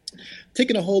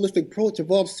 Taking a holistic approach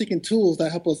involves seeking tools that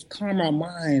help us calm our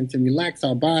minds and relax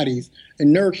our bodies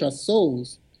and nourish our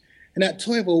souls. And at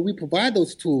Toivo, we provide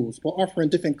those tools by offering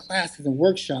different classes and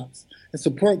workshops and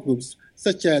support groups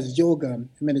such as yoga,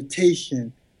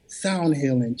 meditation, sound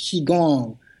healing,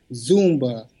 qigong,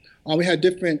 Zumba. We have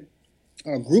different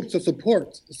groups of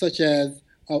support, such as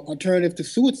alternative to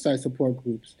suicide support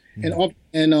groups, and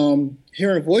Mm.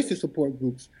 hearing voices support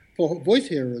groups for voice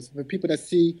hearers, for people that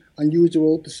see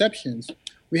unusual perceptions.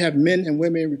 We have men and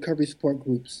women recovery support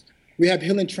groups. We have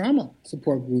healing trauma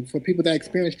support groups for people that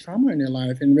experience trauma in their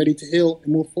life and ready to heal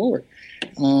and move forward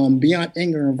beyond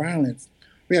anger and violence.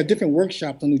 We have different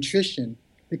workshops on nutrition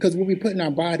because what we put in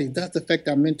our bodies does affect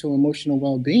our mental and emotional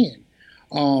well-being.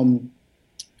 Um,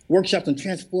 Workshops on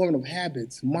transformative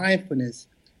habits, mindfulness,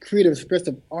 creative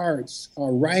expressive arts,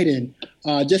 writing,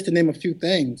 just to name a few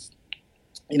things.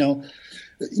 You know,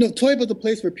 Toivo is a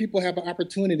place where people have an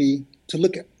opportunity to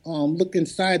look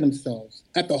inside themselves,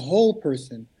 at the whole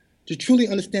person, to truly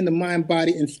understand the mind,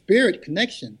 body, and spirit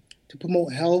connection, to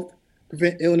promote health,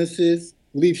 prevent illnesses,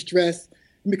 relieve stress,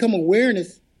 and become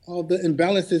awareness of the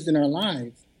imbalances in our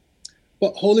lives.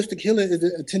 But holistic healing is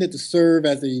intended to serve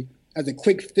as a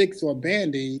quick fix or a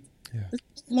band-aid. Yeah.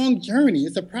 It's a long journey.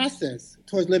 It's a process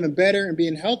towards living better and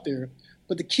being healthier.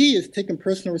 But the key is taking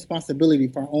personal responsibility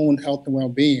for our own health and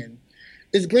well-being.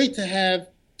 It's great to have,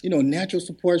 natural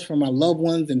supports from our loved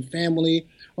ones and family,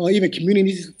 or even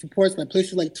community supports like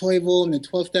places like Toivo and the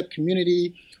 12-step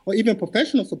community, or even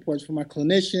professional supports from our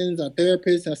clinicians, our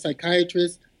therapists, our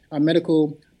psychiatrists, our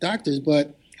medical doctors.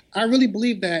 But I really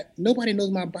believe that nobody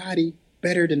knows my body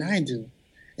better than I do.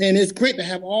 And it's great to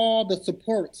have all the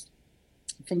supports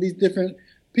from these different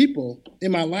people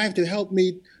in my life to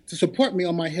support me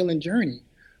on my healing journey.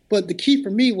 But the key for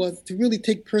me was to really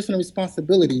take personal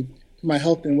responsibility for my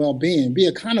health and well-being, be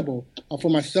accountable for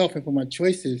myself and for my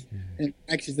choices and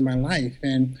actions in my life.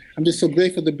 And I'm just so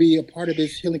grateful to be a part of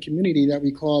this healing community that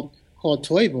we call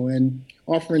Toivo, and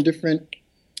offering different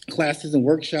classes and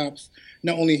workshops,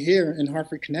 not only here in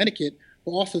Hartford, Connecticut,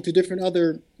 but also to different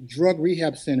other drug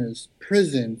rehab centers,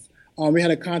 prisons. We had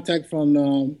a contact from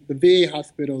the VA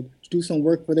hospital to do some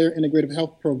work for their integrative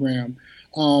health program.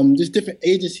 Just different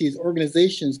agencies,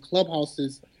 organizations,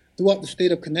 clubhouses throughout the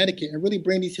state of Connecticut, and really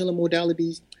bring these healing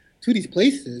modalities to these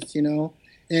places,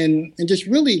 and just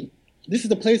really, this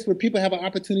is a place where people have an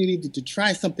opportunity to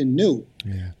try something new.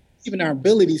 Yeah. Even our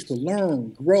abilities to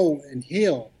learn, grow, and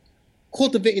heal,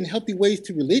 cultivating healthy ways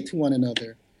to relate to one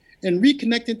another, and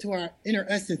reconnecting to our inner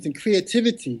essence and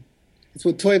creativity. It's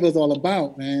what Toivo is all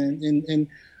about, man. And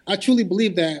I truly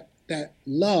believe that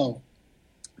love,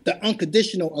 the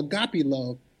unconditional agape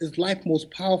love, is life's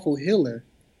most powerful healer.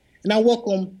 And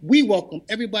we welcome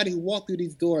everybody who walked through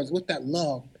these doors with that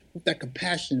love, with that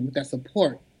compassion, with that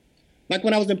support. Like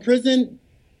when I was in prison,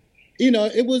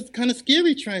 it was kind of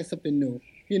scary trying something new,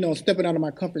 stepping out of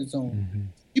my comfort zone. Mm-hmm.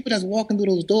 People that's walking through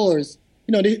those doors,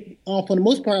 they, for the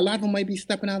most part, a lot of them might be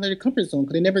stepping out of their comfort zone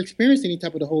because they never experienced any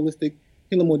type of the holistic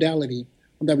healing modality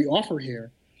that we offer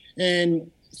here. And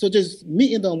so just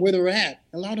meeting them where they're at,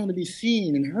 allow them to be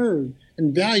seen and heard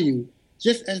and valued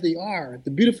just as they are,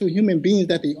 the beautiful human beings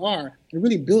that they are, and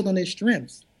really build on their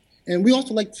strengths. And we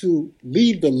also like to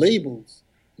leave the labels,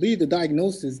 leave the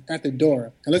diagnosis at the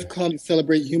door, and let's come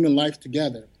celebrate human life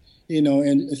together,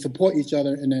 and support each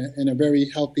other in a very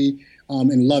healthy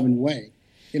and loving way,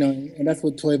 and that's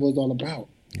what Toivo is all about.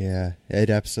 Yeah,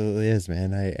 it absolutely is,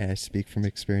 man. I speak from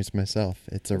experience myself.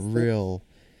 It's a real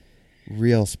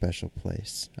special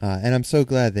place. And I'm so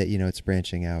glad that, it's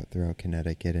branching out throughout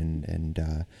Connecticut and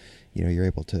you're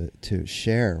able to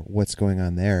share what's going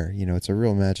on there. It's a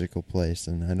real magical place,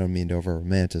 and I don't mean to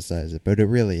over-romanticize it, but it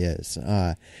really is.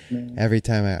 Every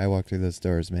time I walk through those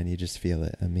doors, man, you just feel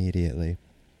it immediately.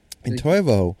 And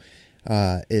Toivo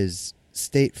is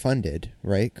state-funded,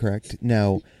 right? Correct?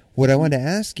 Now, what I want to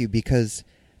ask you, because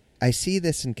I see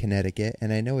this in Connecticut,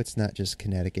 and I know it's not just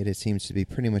Connecticut. It seems to be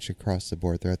pretty much across the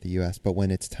board throughout the U.S., but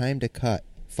when it's time to cut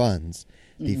funds,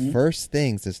 the first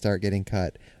things that start getting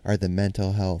cut are the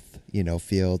mental health,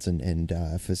 fields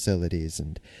and facilities,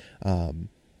 and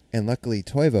luckily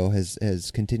Toivo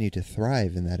has continued to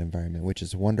thrive in that environment, which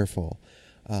is wonderful.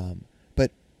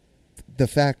 But the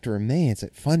fact remains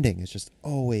that funding is just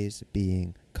always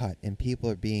being cut, and people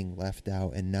are being left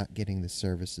out and not getting the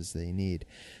services they need.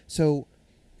 So,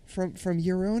 from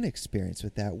your own experience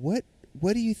with that, what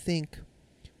do you think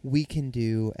we can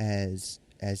do as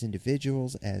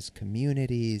individuals, as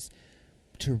communities,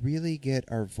 to really get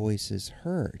our voices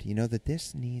heard? That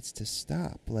this needs to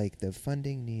stop. Like, the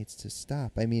funding needs to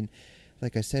stop. I mean,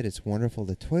 like I said, it's wonderful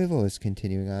that Toivo is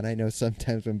continuing on. I know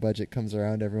sometimes when budget comes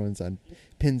around, everyone's on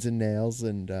pins and nails,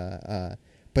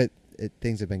 but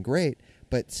things have been great.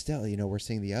 But still, we're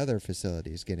seeing the other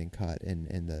facilities getting cut and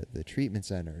the treatment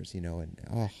centers, and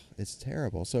it's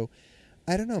terrible. So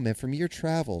I don't know, man, from your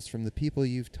travels, from the people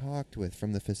you've talked with,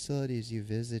 from the facilities you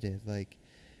visited, like,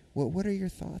 what are your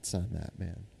thoughts on that,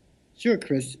 man? Sure,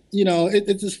 Chris.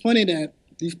 It's just funny that,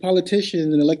 these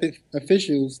politicians and elected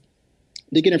officials,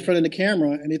 they get in front of the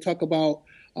camera and they talk about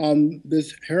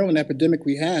this heroin epidemic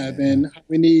we have, and how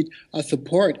we need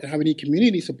support, and how we need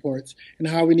community supports, and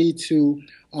how we need to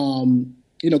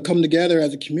come together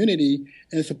as a community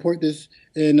and support this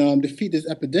and defeat this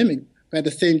epidemic. But at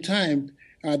the same time,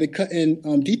 they cut in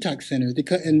detox centers, they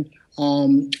cut in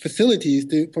facilities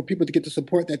for people to get the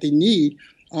support that they need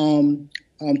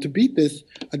to beat this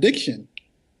addiction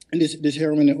and this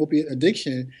heroin and opiate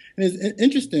addiction. And it's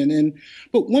interesting.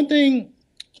 But one thing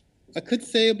I could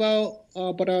say about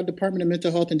our Department of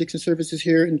Mental Health and Addiction Services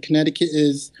here in Connecticut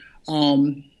is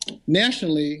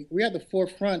nationally, we're at the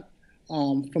forefront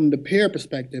from the peer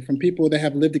perspective, from people that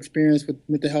have lived experience with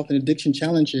mental health and addiction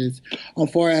challenges,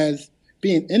 as far as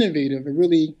being innovative and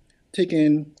really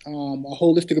taking a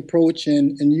holistic approach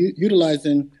and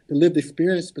utilizing the lived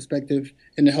experience perspective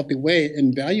in a healthy way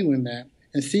and valuing that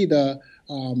and see the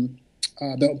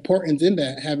importance in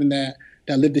that, having that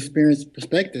lived experience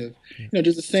perspective.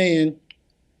 There's a saying,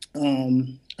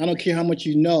 I don't care how much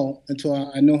you know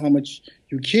until I know how much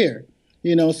you care.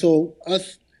 So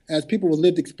us as people with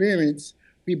lived experience,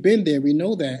 we've been there, we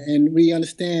know that, and we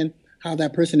understand how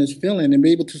that person is feeling, and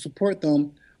be able to support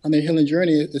them on their healing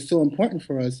journey is so important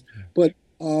for us. But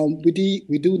we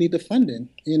do need the funding,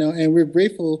 and we're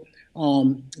grateful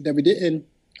that we didn't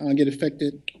get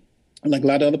affected like a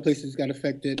lot of other places got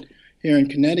affected here in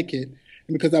Connecticut,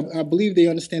 and because I believe they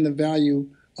understand the value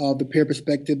of the peer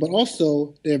perspective, but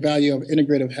also their value of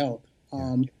integrative health,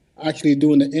 actually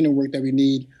doing the inner work that we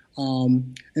need.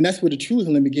 And that's where the true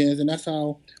healing begins, and that's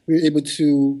how we're able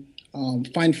to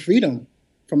find freedom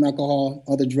from alcohol,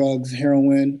 other drugs,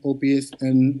 heroin, opiates,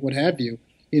 and what have you,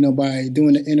 by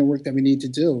doing the inner work that we need to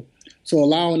do. So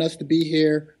allowing us to be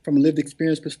here from a lived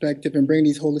experience perspective and bring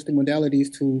these holistic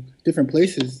modalities to different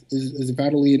places is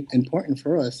vitally important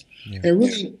for us. And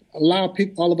really allow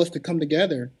all of us to come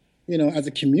together, as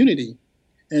a community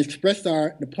and express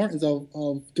the importance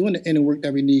of doing the inner work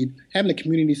that we need, having the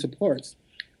community supports.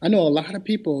 I know a lot of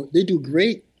people, they do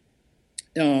great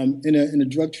in a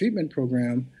drug treatment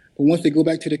program, but once they go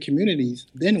back to their communities,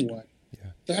 then what?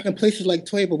 So having places like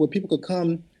Toivo where people could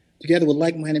come together with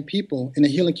like-minded people in a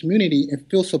healing community and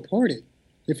feel supported,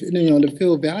 to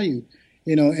feel valued,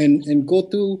 and go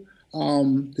through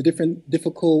the different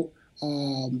difficult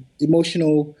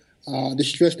emotional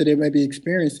distress that they might be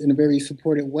experienced in a very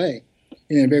supportive way,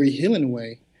 in a very healing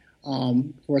way,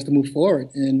 for us to move forward.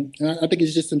 And I think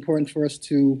it's just important for us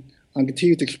to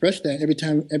continue to express that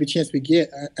every chance we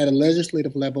get at a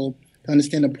legislative level, to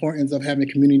understand the importance of having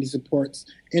community supports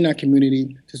in our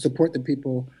community to support the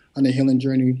people on their healing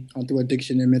journey through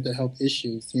addiction and mental health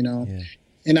issues,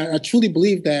 And I truly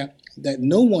believe that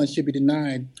no one should be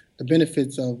denied the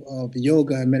benefits of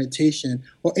yoga and meditation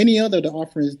or any other of the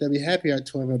offerings that we have here at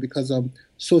Toivo because of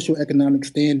social economic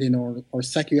standing or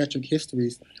psychiatric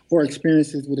histories or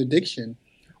experiences with addiction.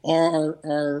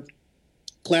 Our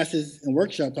classes and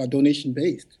workshops are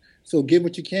donation-based. So give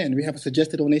what you can. We have a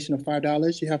suggested donation of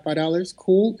 $5. You have $5?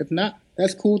 Cool. If not,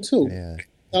 that's cool too.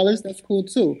 $5, that's cool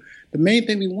too. The main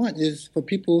thing we want is for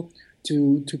people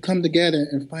to come together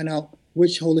and find out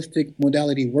which holistic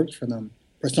modality works for them.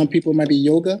 For some people, it might be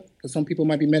yoga. For some people, it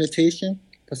might be meditation.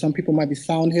 For some people, it might be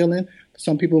sound healing. For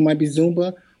some people, it might be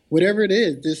Zumba. Whatever it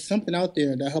is, there's something out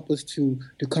there that helps us to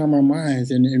calm our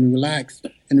minds and relax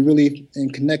and really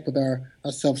connect with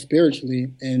ourselves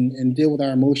spiritually and deal with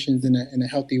our emotions in a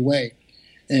healthy way.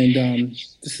 And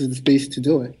this is the space to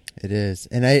do it. It is.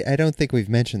 And I don't think we've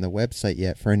mentioned the website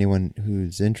yet for anyone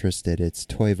who's interested. It's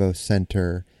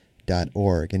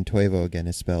toivocenter.org. And Toivo, again,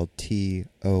 is spelled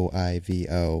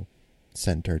Toivo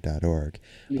center.org.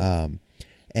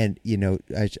 And,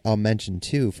 I'll mention,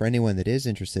 too, for anyone that is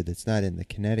interested that's not in the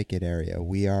Connecticut area,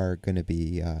 we are going to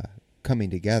be coming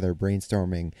together,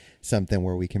 brainstorming something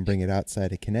where we can bring it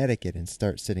outside of Connecticut and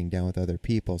start sitting down with other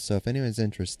people. So if anyone's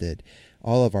interested,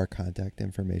 all of our contact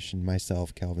information,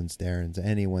 myself, Kelvin Starrins,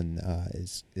 anyone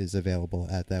is available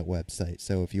at that website.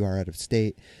 So if you are out of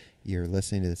state, you're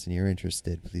listening to this and you're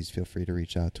interested, please feel free to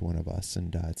reach out to one of us.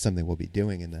 And it's something we'll be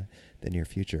doing in the near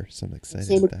future. So I'm excited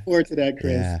about that. So looking forward to that,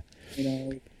 Chris.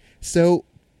 Yeah. So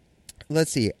let's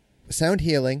see. Sound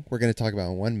healing, we're going to talk about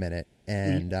in 1 minute.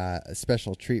 And a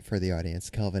special treat for the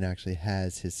audience. Kelvin actually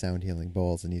has his sound healing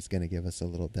bowls, and he's going to give us a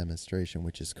little demonstration,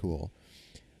 which is cool.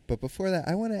 But before that,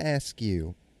 I want to ask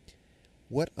you,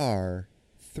 what are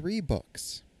 3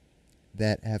 books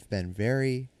that have been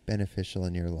very beneficial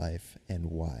in your life and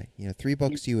why? 3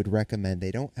 books you would recommend.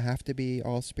 They don't have to be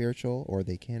all spiritual, or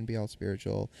they can be all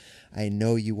spiritual. I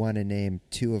know you want to name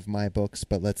 2 of my books,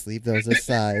 but let's leave those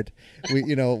aside.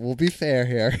 We'll be fair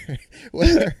here.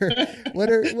 what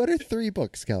are 3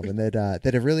 books, Kelvin, that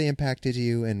have really impacted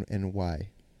you, and why?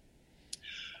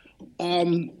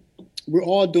 We're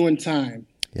All Doing Time.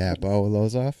 Yeah, Bo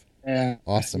Lozoff. Yeah,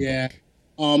 awesome. Yeah,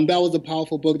 book. That was a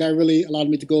powerful book that really allowed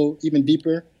me to go even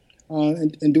deeper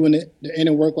in doing the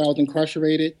inner work while I was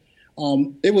incarcerated.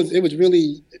 It was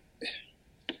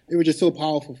just so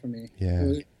powerful for me. Yeah, it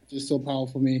was just so powerful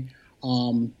for me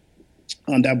on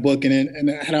that book, and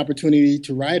I had an opportunity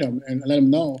to write him and let him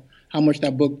know how much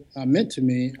that book meant to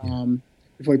me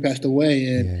before he passed away,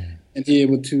 and he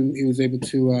was able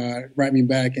to write me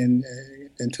back and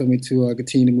told me to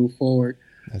continue to move forward.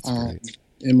 That's great.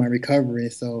 In my recovery.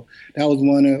 So that was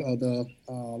one of the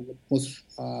most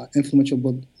influential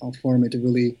book for me to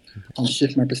really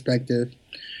shift my perspective.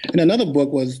 And another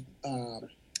book was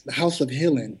The House of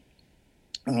Healing.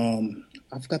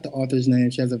 I forgot the author's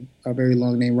name. She has a very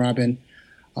long name, Robin.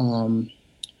 Her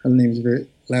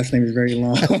last name is very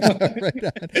long. Right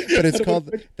on. But it's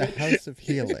called The House of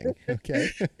Healing. Okay.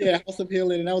 Yeah, House of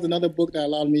Healing. And that was another book that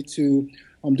allowed me to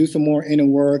do some more inner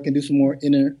work and do some more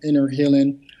inner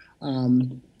healing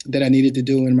that I needed to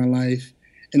do in my life.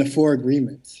 And the 4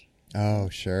 Agreements. Oh,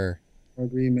 sure. 4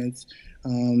 Agreements.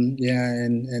 And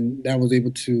that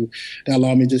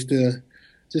allowed me just to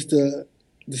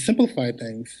simplify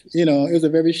things. It was a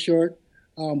very short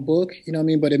book,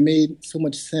 but it made so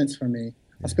much sense for me,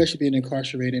 especially being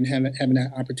incarcerated and having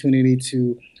that opportunity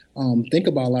to think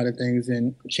about a lot of things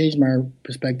and change my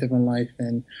perspective on life.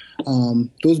 And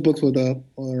those books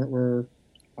were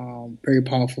very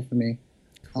powerful for me.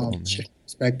 Cool,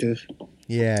 perspective.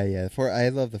 Yeah. I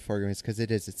love the 4 Agreements because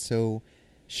it's so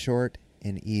short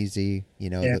and easy.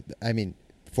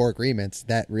 4 Agreements,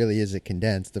 that really is it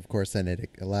condensed. Of course, then it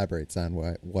elaborates on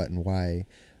what and why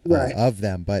of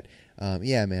them. But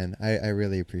man, I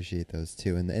really appreciate those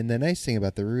too. And the nice thing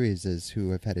about the Ruizes,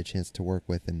 who I've had a chance to work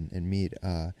with and meet,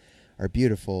 are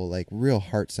beautiful, like real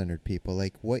heart-centered people.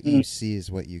 Like what you see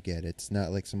is what you get. It's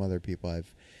not like some other people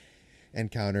I've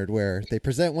encountered where they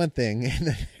present one thing and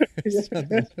then there's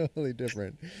something totally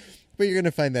different. But you're going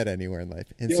to find that anywhere in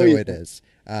life, and so it is.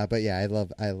 But yeah, I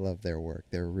love their work.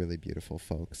 They're really beautiful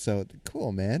folks. So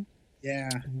cool, man. Yeah.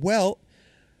 Well,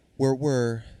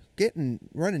 we're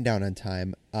running down on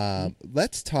time.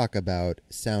 Let's talk about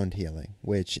sound healing,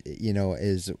 which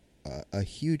is a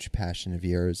huge passion of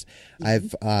yours.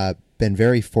 I've been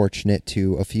very fortunate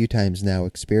to a few times now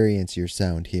experience your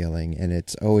sound healing, and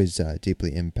it's always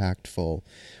deeply impactful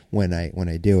when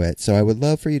I do it. So I would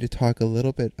love for you to talk a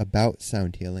little bit about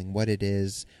sound healing, what it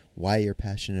is, why you're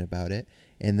passionate about it,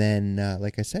 and then,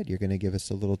 like I said, you're going to give us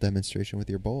a little demonstration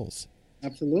with your bowls.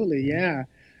 Absolutely, yeah.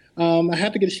 I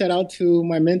have to give a shout out to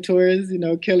my mentors,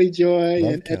 Kelly Joy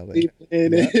Love and Kelly.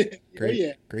 And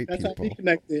Great that's people. how we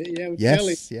connected. Yeah, with Yes,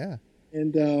 Kelly. yeah.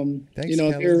 And Thanks,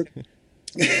 Kelly.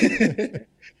 they're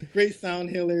great sound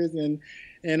healers, and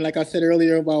like I said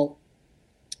earlier about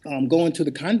going to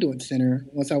the Conduit Center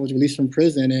once I was released from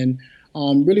prison, and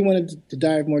really wanted to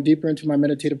dive more deeper into my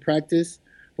meditative practice.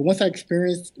 But once I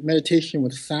experienced meditation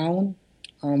with sound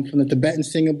from the Tibetan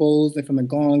singing bowls and from the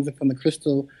gongs and from the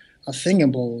crystal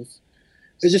singing bowls,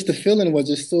 it's just the feeling was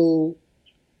just so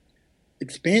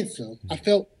expansive. I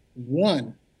felt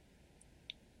one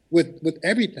with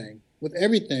everything,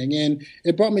 and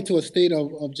it brought me to a state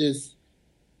of just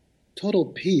total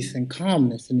peace and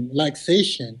calmness and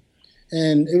relaxation,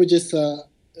 and it was just an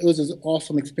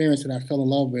awesome experience that I fell in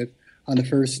love with on the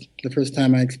first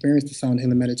time I experienced the sound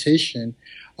healing meditation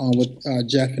with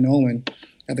Jeff and Owen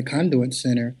at the Conduit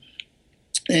Center.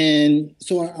 And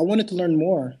so I wanted to learn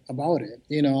more about it.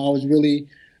 I was really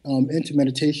into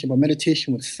meditation, but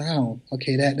meditation with sound,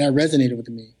 okay, that resonated with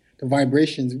me. The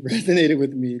vibrations resonated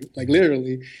with me, like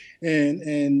literally.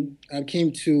 And I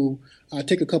came to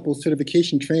take a couple of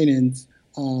certification trainings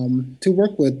to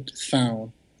work with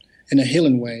sound in a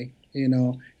healing way, in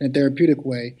a therapeutic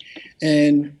way.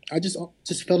 And I just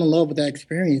fell in love with that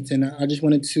experience. And I just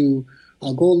wanted to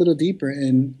go a little deeper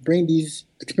and bring these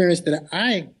experiences that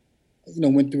I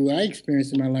went through, I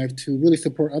experienced in my life, to really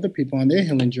support other people on their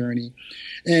healing journey.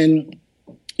 And,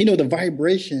 the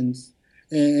vibrations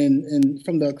and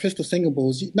from the crystal singing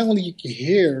bowls, not only you can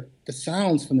hear the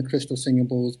sounds from the crystal singing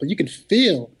bowls, but you can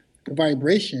feel the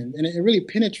vibration, and it really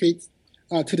penetrates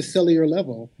to the cellular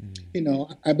level.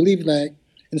 I believe that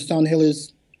in sound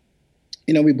healers,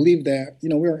 we believe that,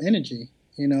 we're energy,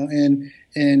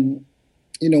 and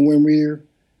when we're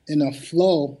in a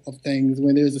flow of things,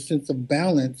 when there's a sense of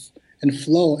balance and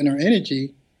flow in our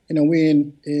energy, we're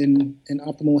in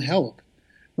optimal health.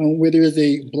 Where there is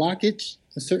a blockage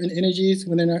of certain energies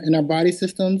within our body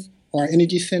systems or our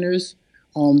energy centers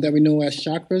that we know as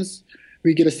chakras,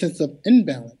 we get a sense of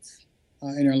imbalance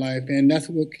in our life, and that's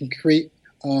what can create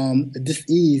a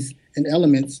dis-ease in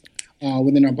elements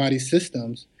within our body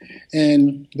systems.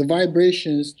 And the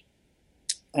vibrations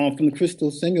from the crystal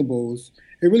singing bowls,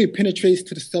 it really penetrates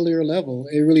to the cellular level.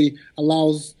 It really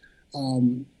allows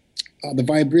the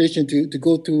vibration to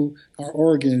go through our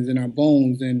organs and our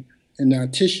bones and our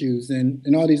tissues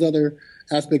and all these other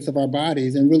aspects of our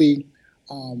bodies, and really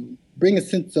bring a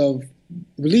sense of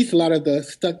release a lot of the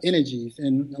stuck energies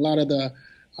and a lot of the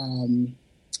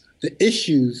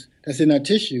issues that's in our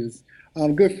tissues. A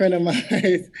good friend of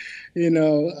mine,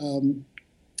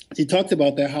 he talks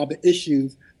about that, how the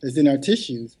issues that's in our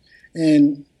tissues,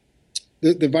 and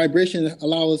the vibration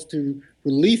allow us to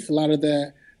release a lot of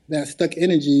that stuck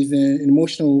energies and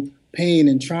emotional pain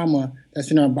and trauma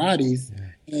that's in our bodies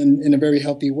in a very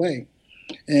healthy way.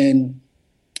 And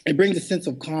it brings a sense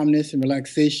of calmness and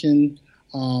relaxation.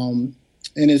 And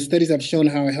studies have shown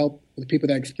how it helps with people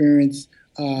that experience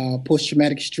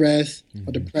post-traumatic stress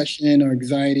or depression or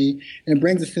anxiety. And it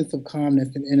brings a sense of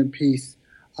calmness and inner peace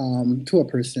to a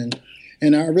person.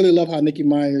 And I really love how Nikki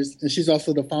Myers, and she's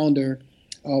also the founder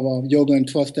of Yoga and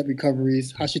 12-Step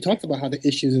Recoveries, how she talks about how the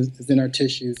issues is in our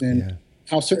tissues and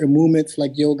how certain movements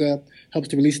like yoga helps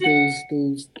to release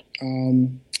those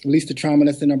release the trauma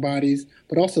that's in our bodies,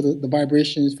 but also the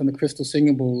vibrations from the crystal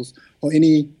singing bowls or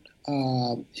any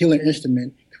healing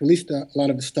instrument to release a lot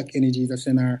of the stuck energies that's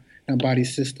in our body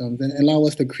systems and allow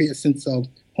us to create a sense of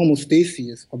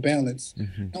homeostasis or balance,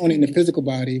 not only in the physical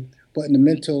body, but in the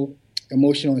mental,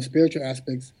 emotional, and spiritual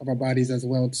aspects of our bodies as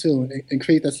well, too, and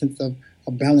create that sense of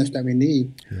balance that we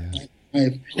need.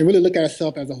 And really look at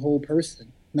ourselves as a whole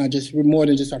person, not just, we're more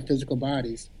than just our physical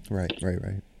bodies. Right.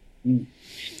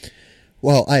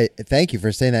 Well, I thank you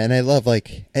for saying that, and I love,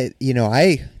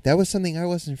 that was something I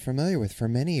wasn't familiar with for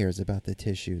many years about the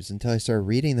tissues until I started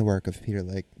reading the work of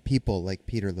people like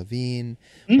Peter Levine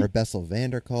or Bessel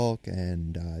van der Kolk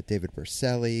and David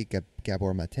Berceli,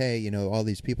 Gabor Mate. All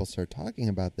these people start talking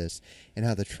about this and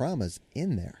how the trauma's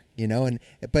in there.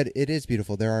 But it is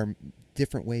beautiful. There are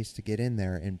different ways to get in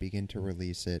there and begin to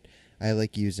release it. I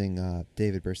like using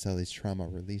David Berceli's trauma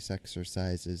release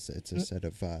exercises. It's a set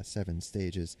of 7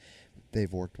 stages.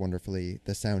 They've worked wonderfully.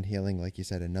 The sound healing, like you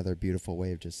said, another beautiful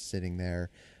way of just sitting there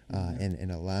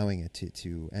and allowing it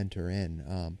to enter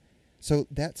in. So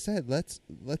that said, let's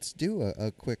do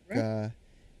a quick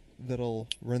little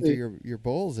run through your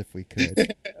bowls if we could.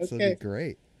 Okay. So that'd be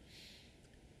great.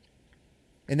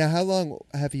 And now, how long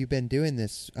have you been doing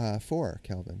this for,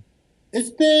 Kelvin? It's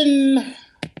been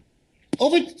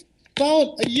over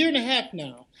about a year and a half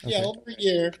now. Okay. Yeah, over a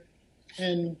year.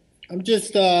 And I'm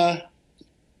just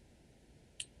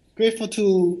grateful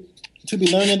to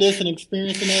be learning this and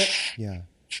experiencing it. Yeah.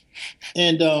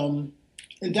 And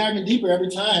diving deeper every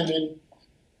time and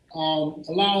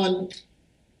allowing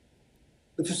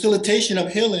the facilitation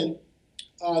of healing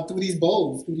through these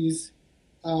bowls, through these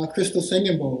crystal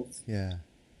singing bowls. Yeah.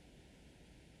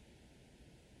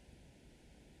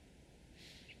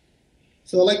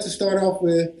 So I'd like to start off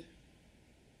with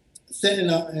setting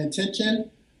an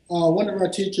intention. One of our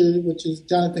teachers, which is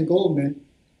Jonathan Goldman,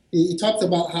 he talks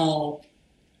about how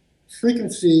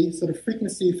frequency, so the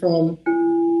frequency from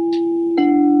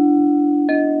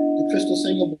the crystal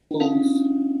singing bowls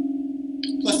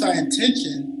plus our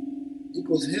intention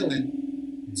equals healing.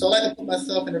 So I like to put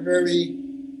myself in a very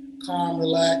calm,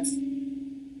 relaxed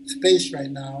space right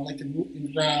now. I like to root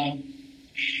and ground.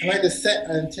 I like to set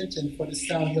an intention for the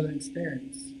sound healing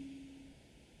experience.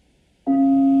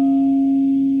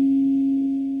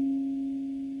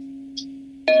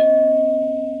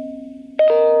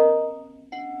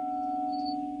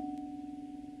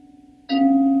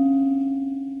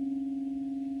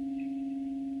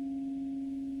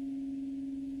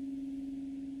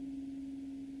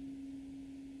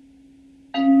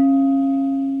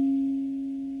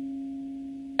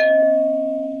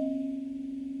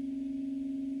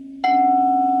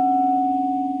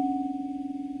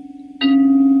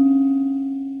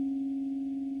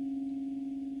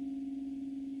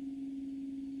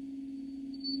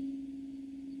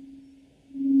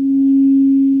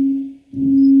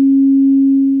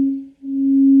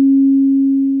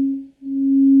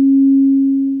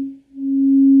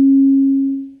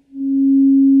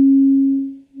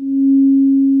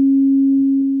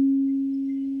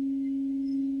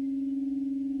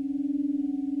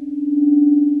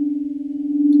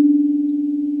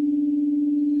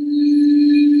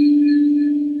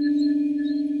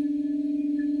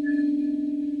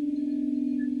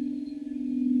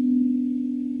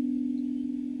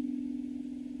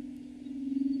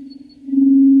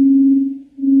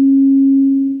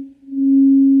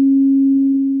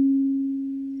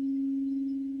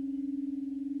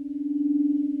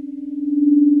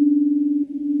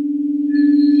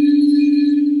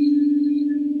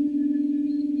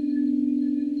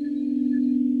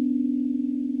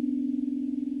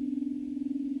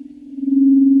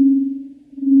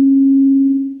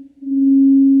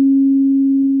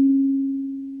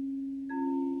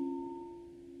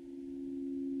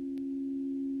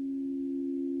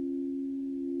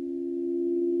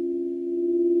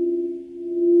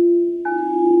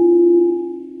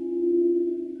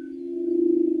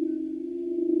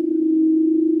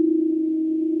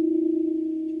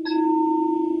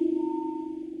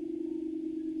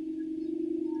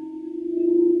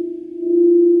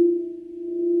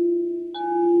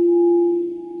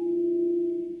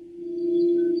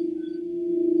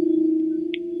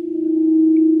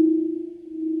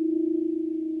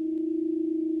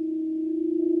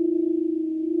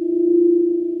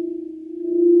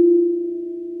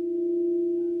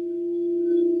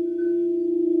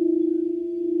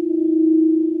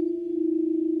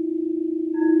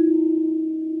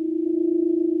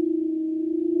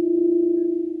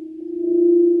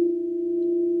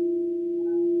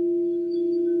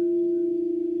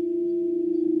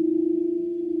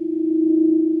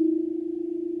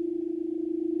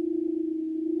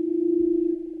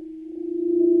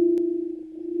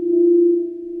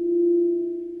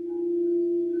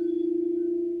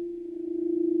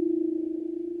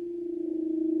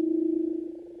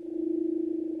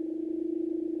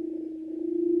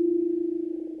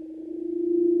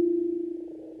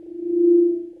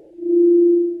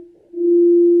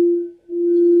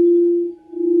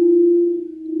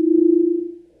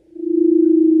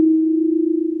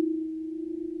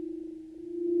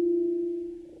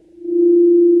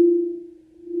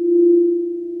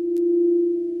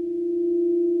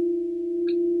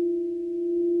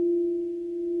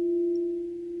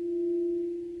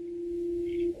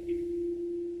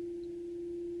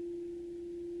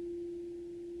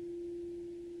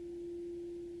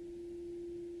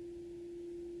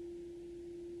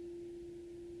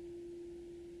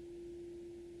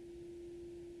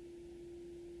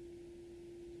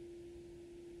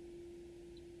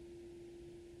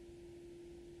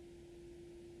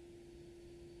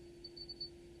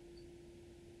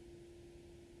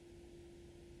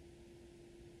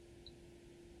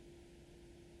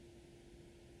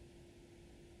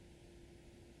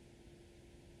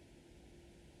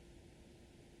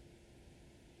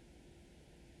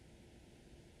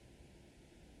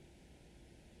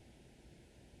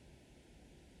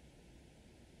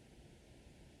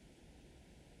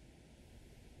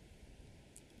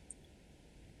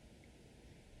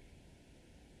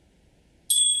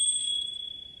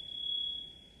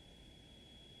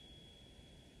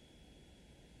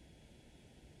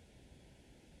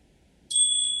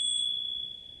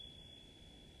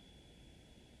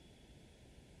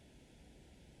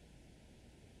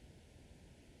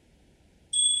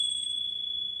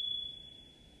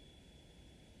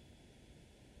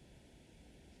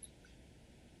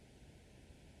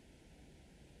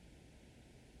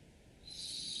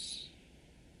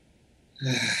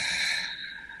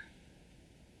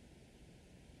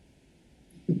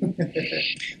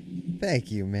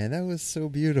 Thank you, man. That was so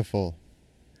beautiful.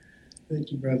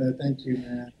 Thank you, brother. Thank you,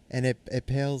 man. And it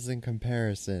pales in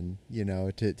comparison,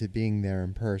 to being there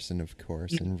in person, of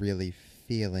course, and really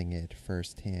feeling it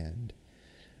firsthand.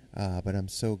 But I'm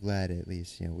so glad at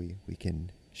least, we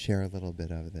can share a little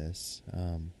bit of this.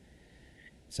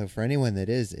 So for anyone that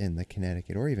is in the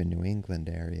Connecticut or even New England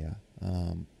area,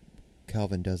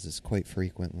 Kelvin does this quite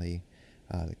frequently.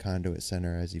 The Conduit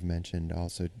Center, as you've mentioned,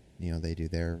 also, they do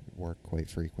their work quite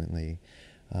frequently.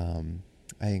 I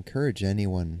encourage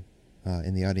anyone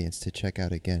in the audience to check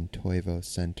out, again,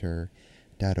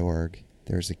 toivocenter.org.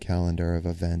 There's a calendar of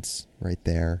events right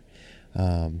there.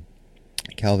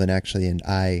 Kelvin actually and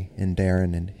I and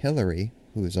Darren and Hillary,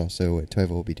 who is also at Toivo,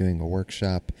 will be doing a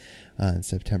workshop on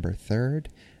September 3rd,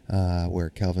 where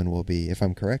Kelvin will be, if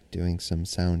I'm correct, doing some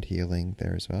sound healing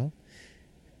there as well.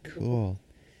 Cool.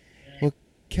 Well,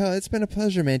 Kel, it's been a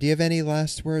pleasure, man. Do you have any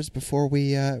last words before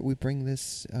we bring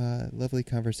this lovely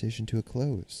conversation to a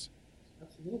close?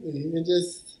 Absolutely. And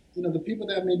just, the people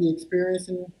that may be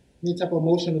experiencing any type of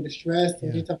emotional distress,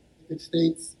 any type of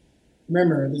states,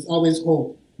 remember, there's always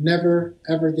hope. Never,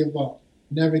 ever give up.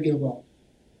 Never give up.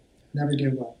 Never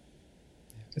give up.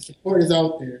 The support is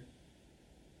out there.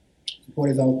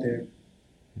 Support is out there.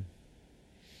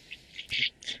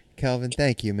 Kelvin,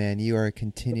 thank you, man. You are a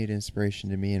continued inspiration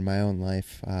to me in my own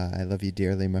life. I love you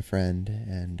dearly, my friend,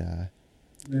 and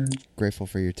grateful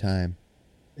for your time.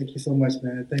 Thank you so much,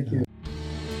 man. Thank you.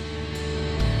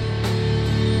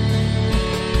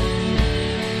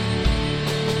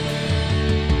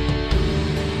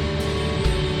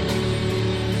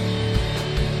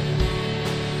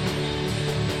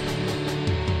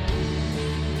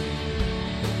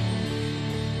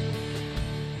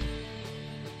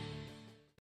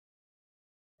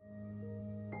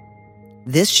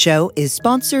 This show is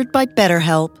sponsored by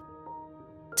BetterHelp.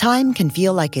 Time can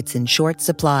feel like it's in short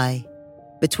supply.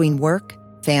 Between work,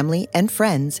 family, and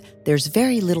friends, there's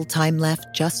very little time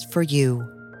left just for you.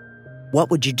 What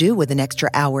would you do with an extra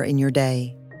hour in your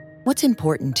day? What's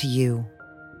important to you?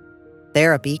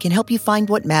 Therapy can help you find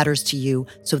what matters to you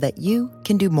so that you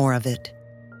can do more of it.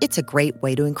 It's a great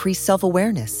way to increase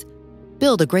self-awareness,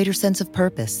 build a greater sense of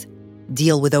purpose,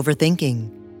 deal with overthinking,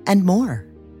 and more.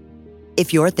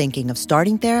 If you're thinking of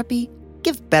starting therapy,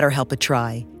 give BetterHelp a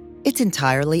try. It's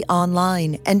entirely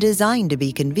online and designed to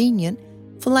be convenient,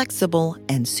 flexible,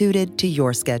 and suited to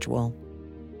your schedule.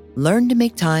 Learn to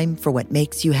make time for what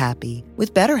makes you happy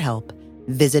with BetterHelp.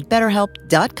 Visit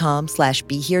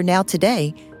BetterHelp.com/BeHereNow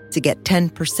today to get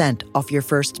 10% off your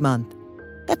first month.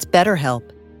 That's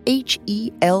BetterHelp,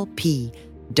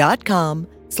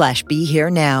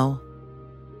 HELP.com/BeHereNow.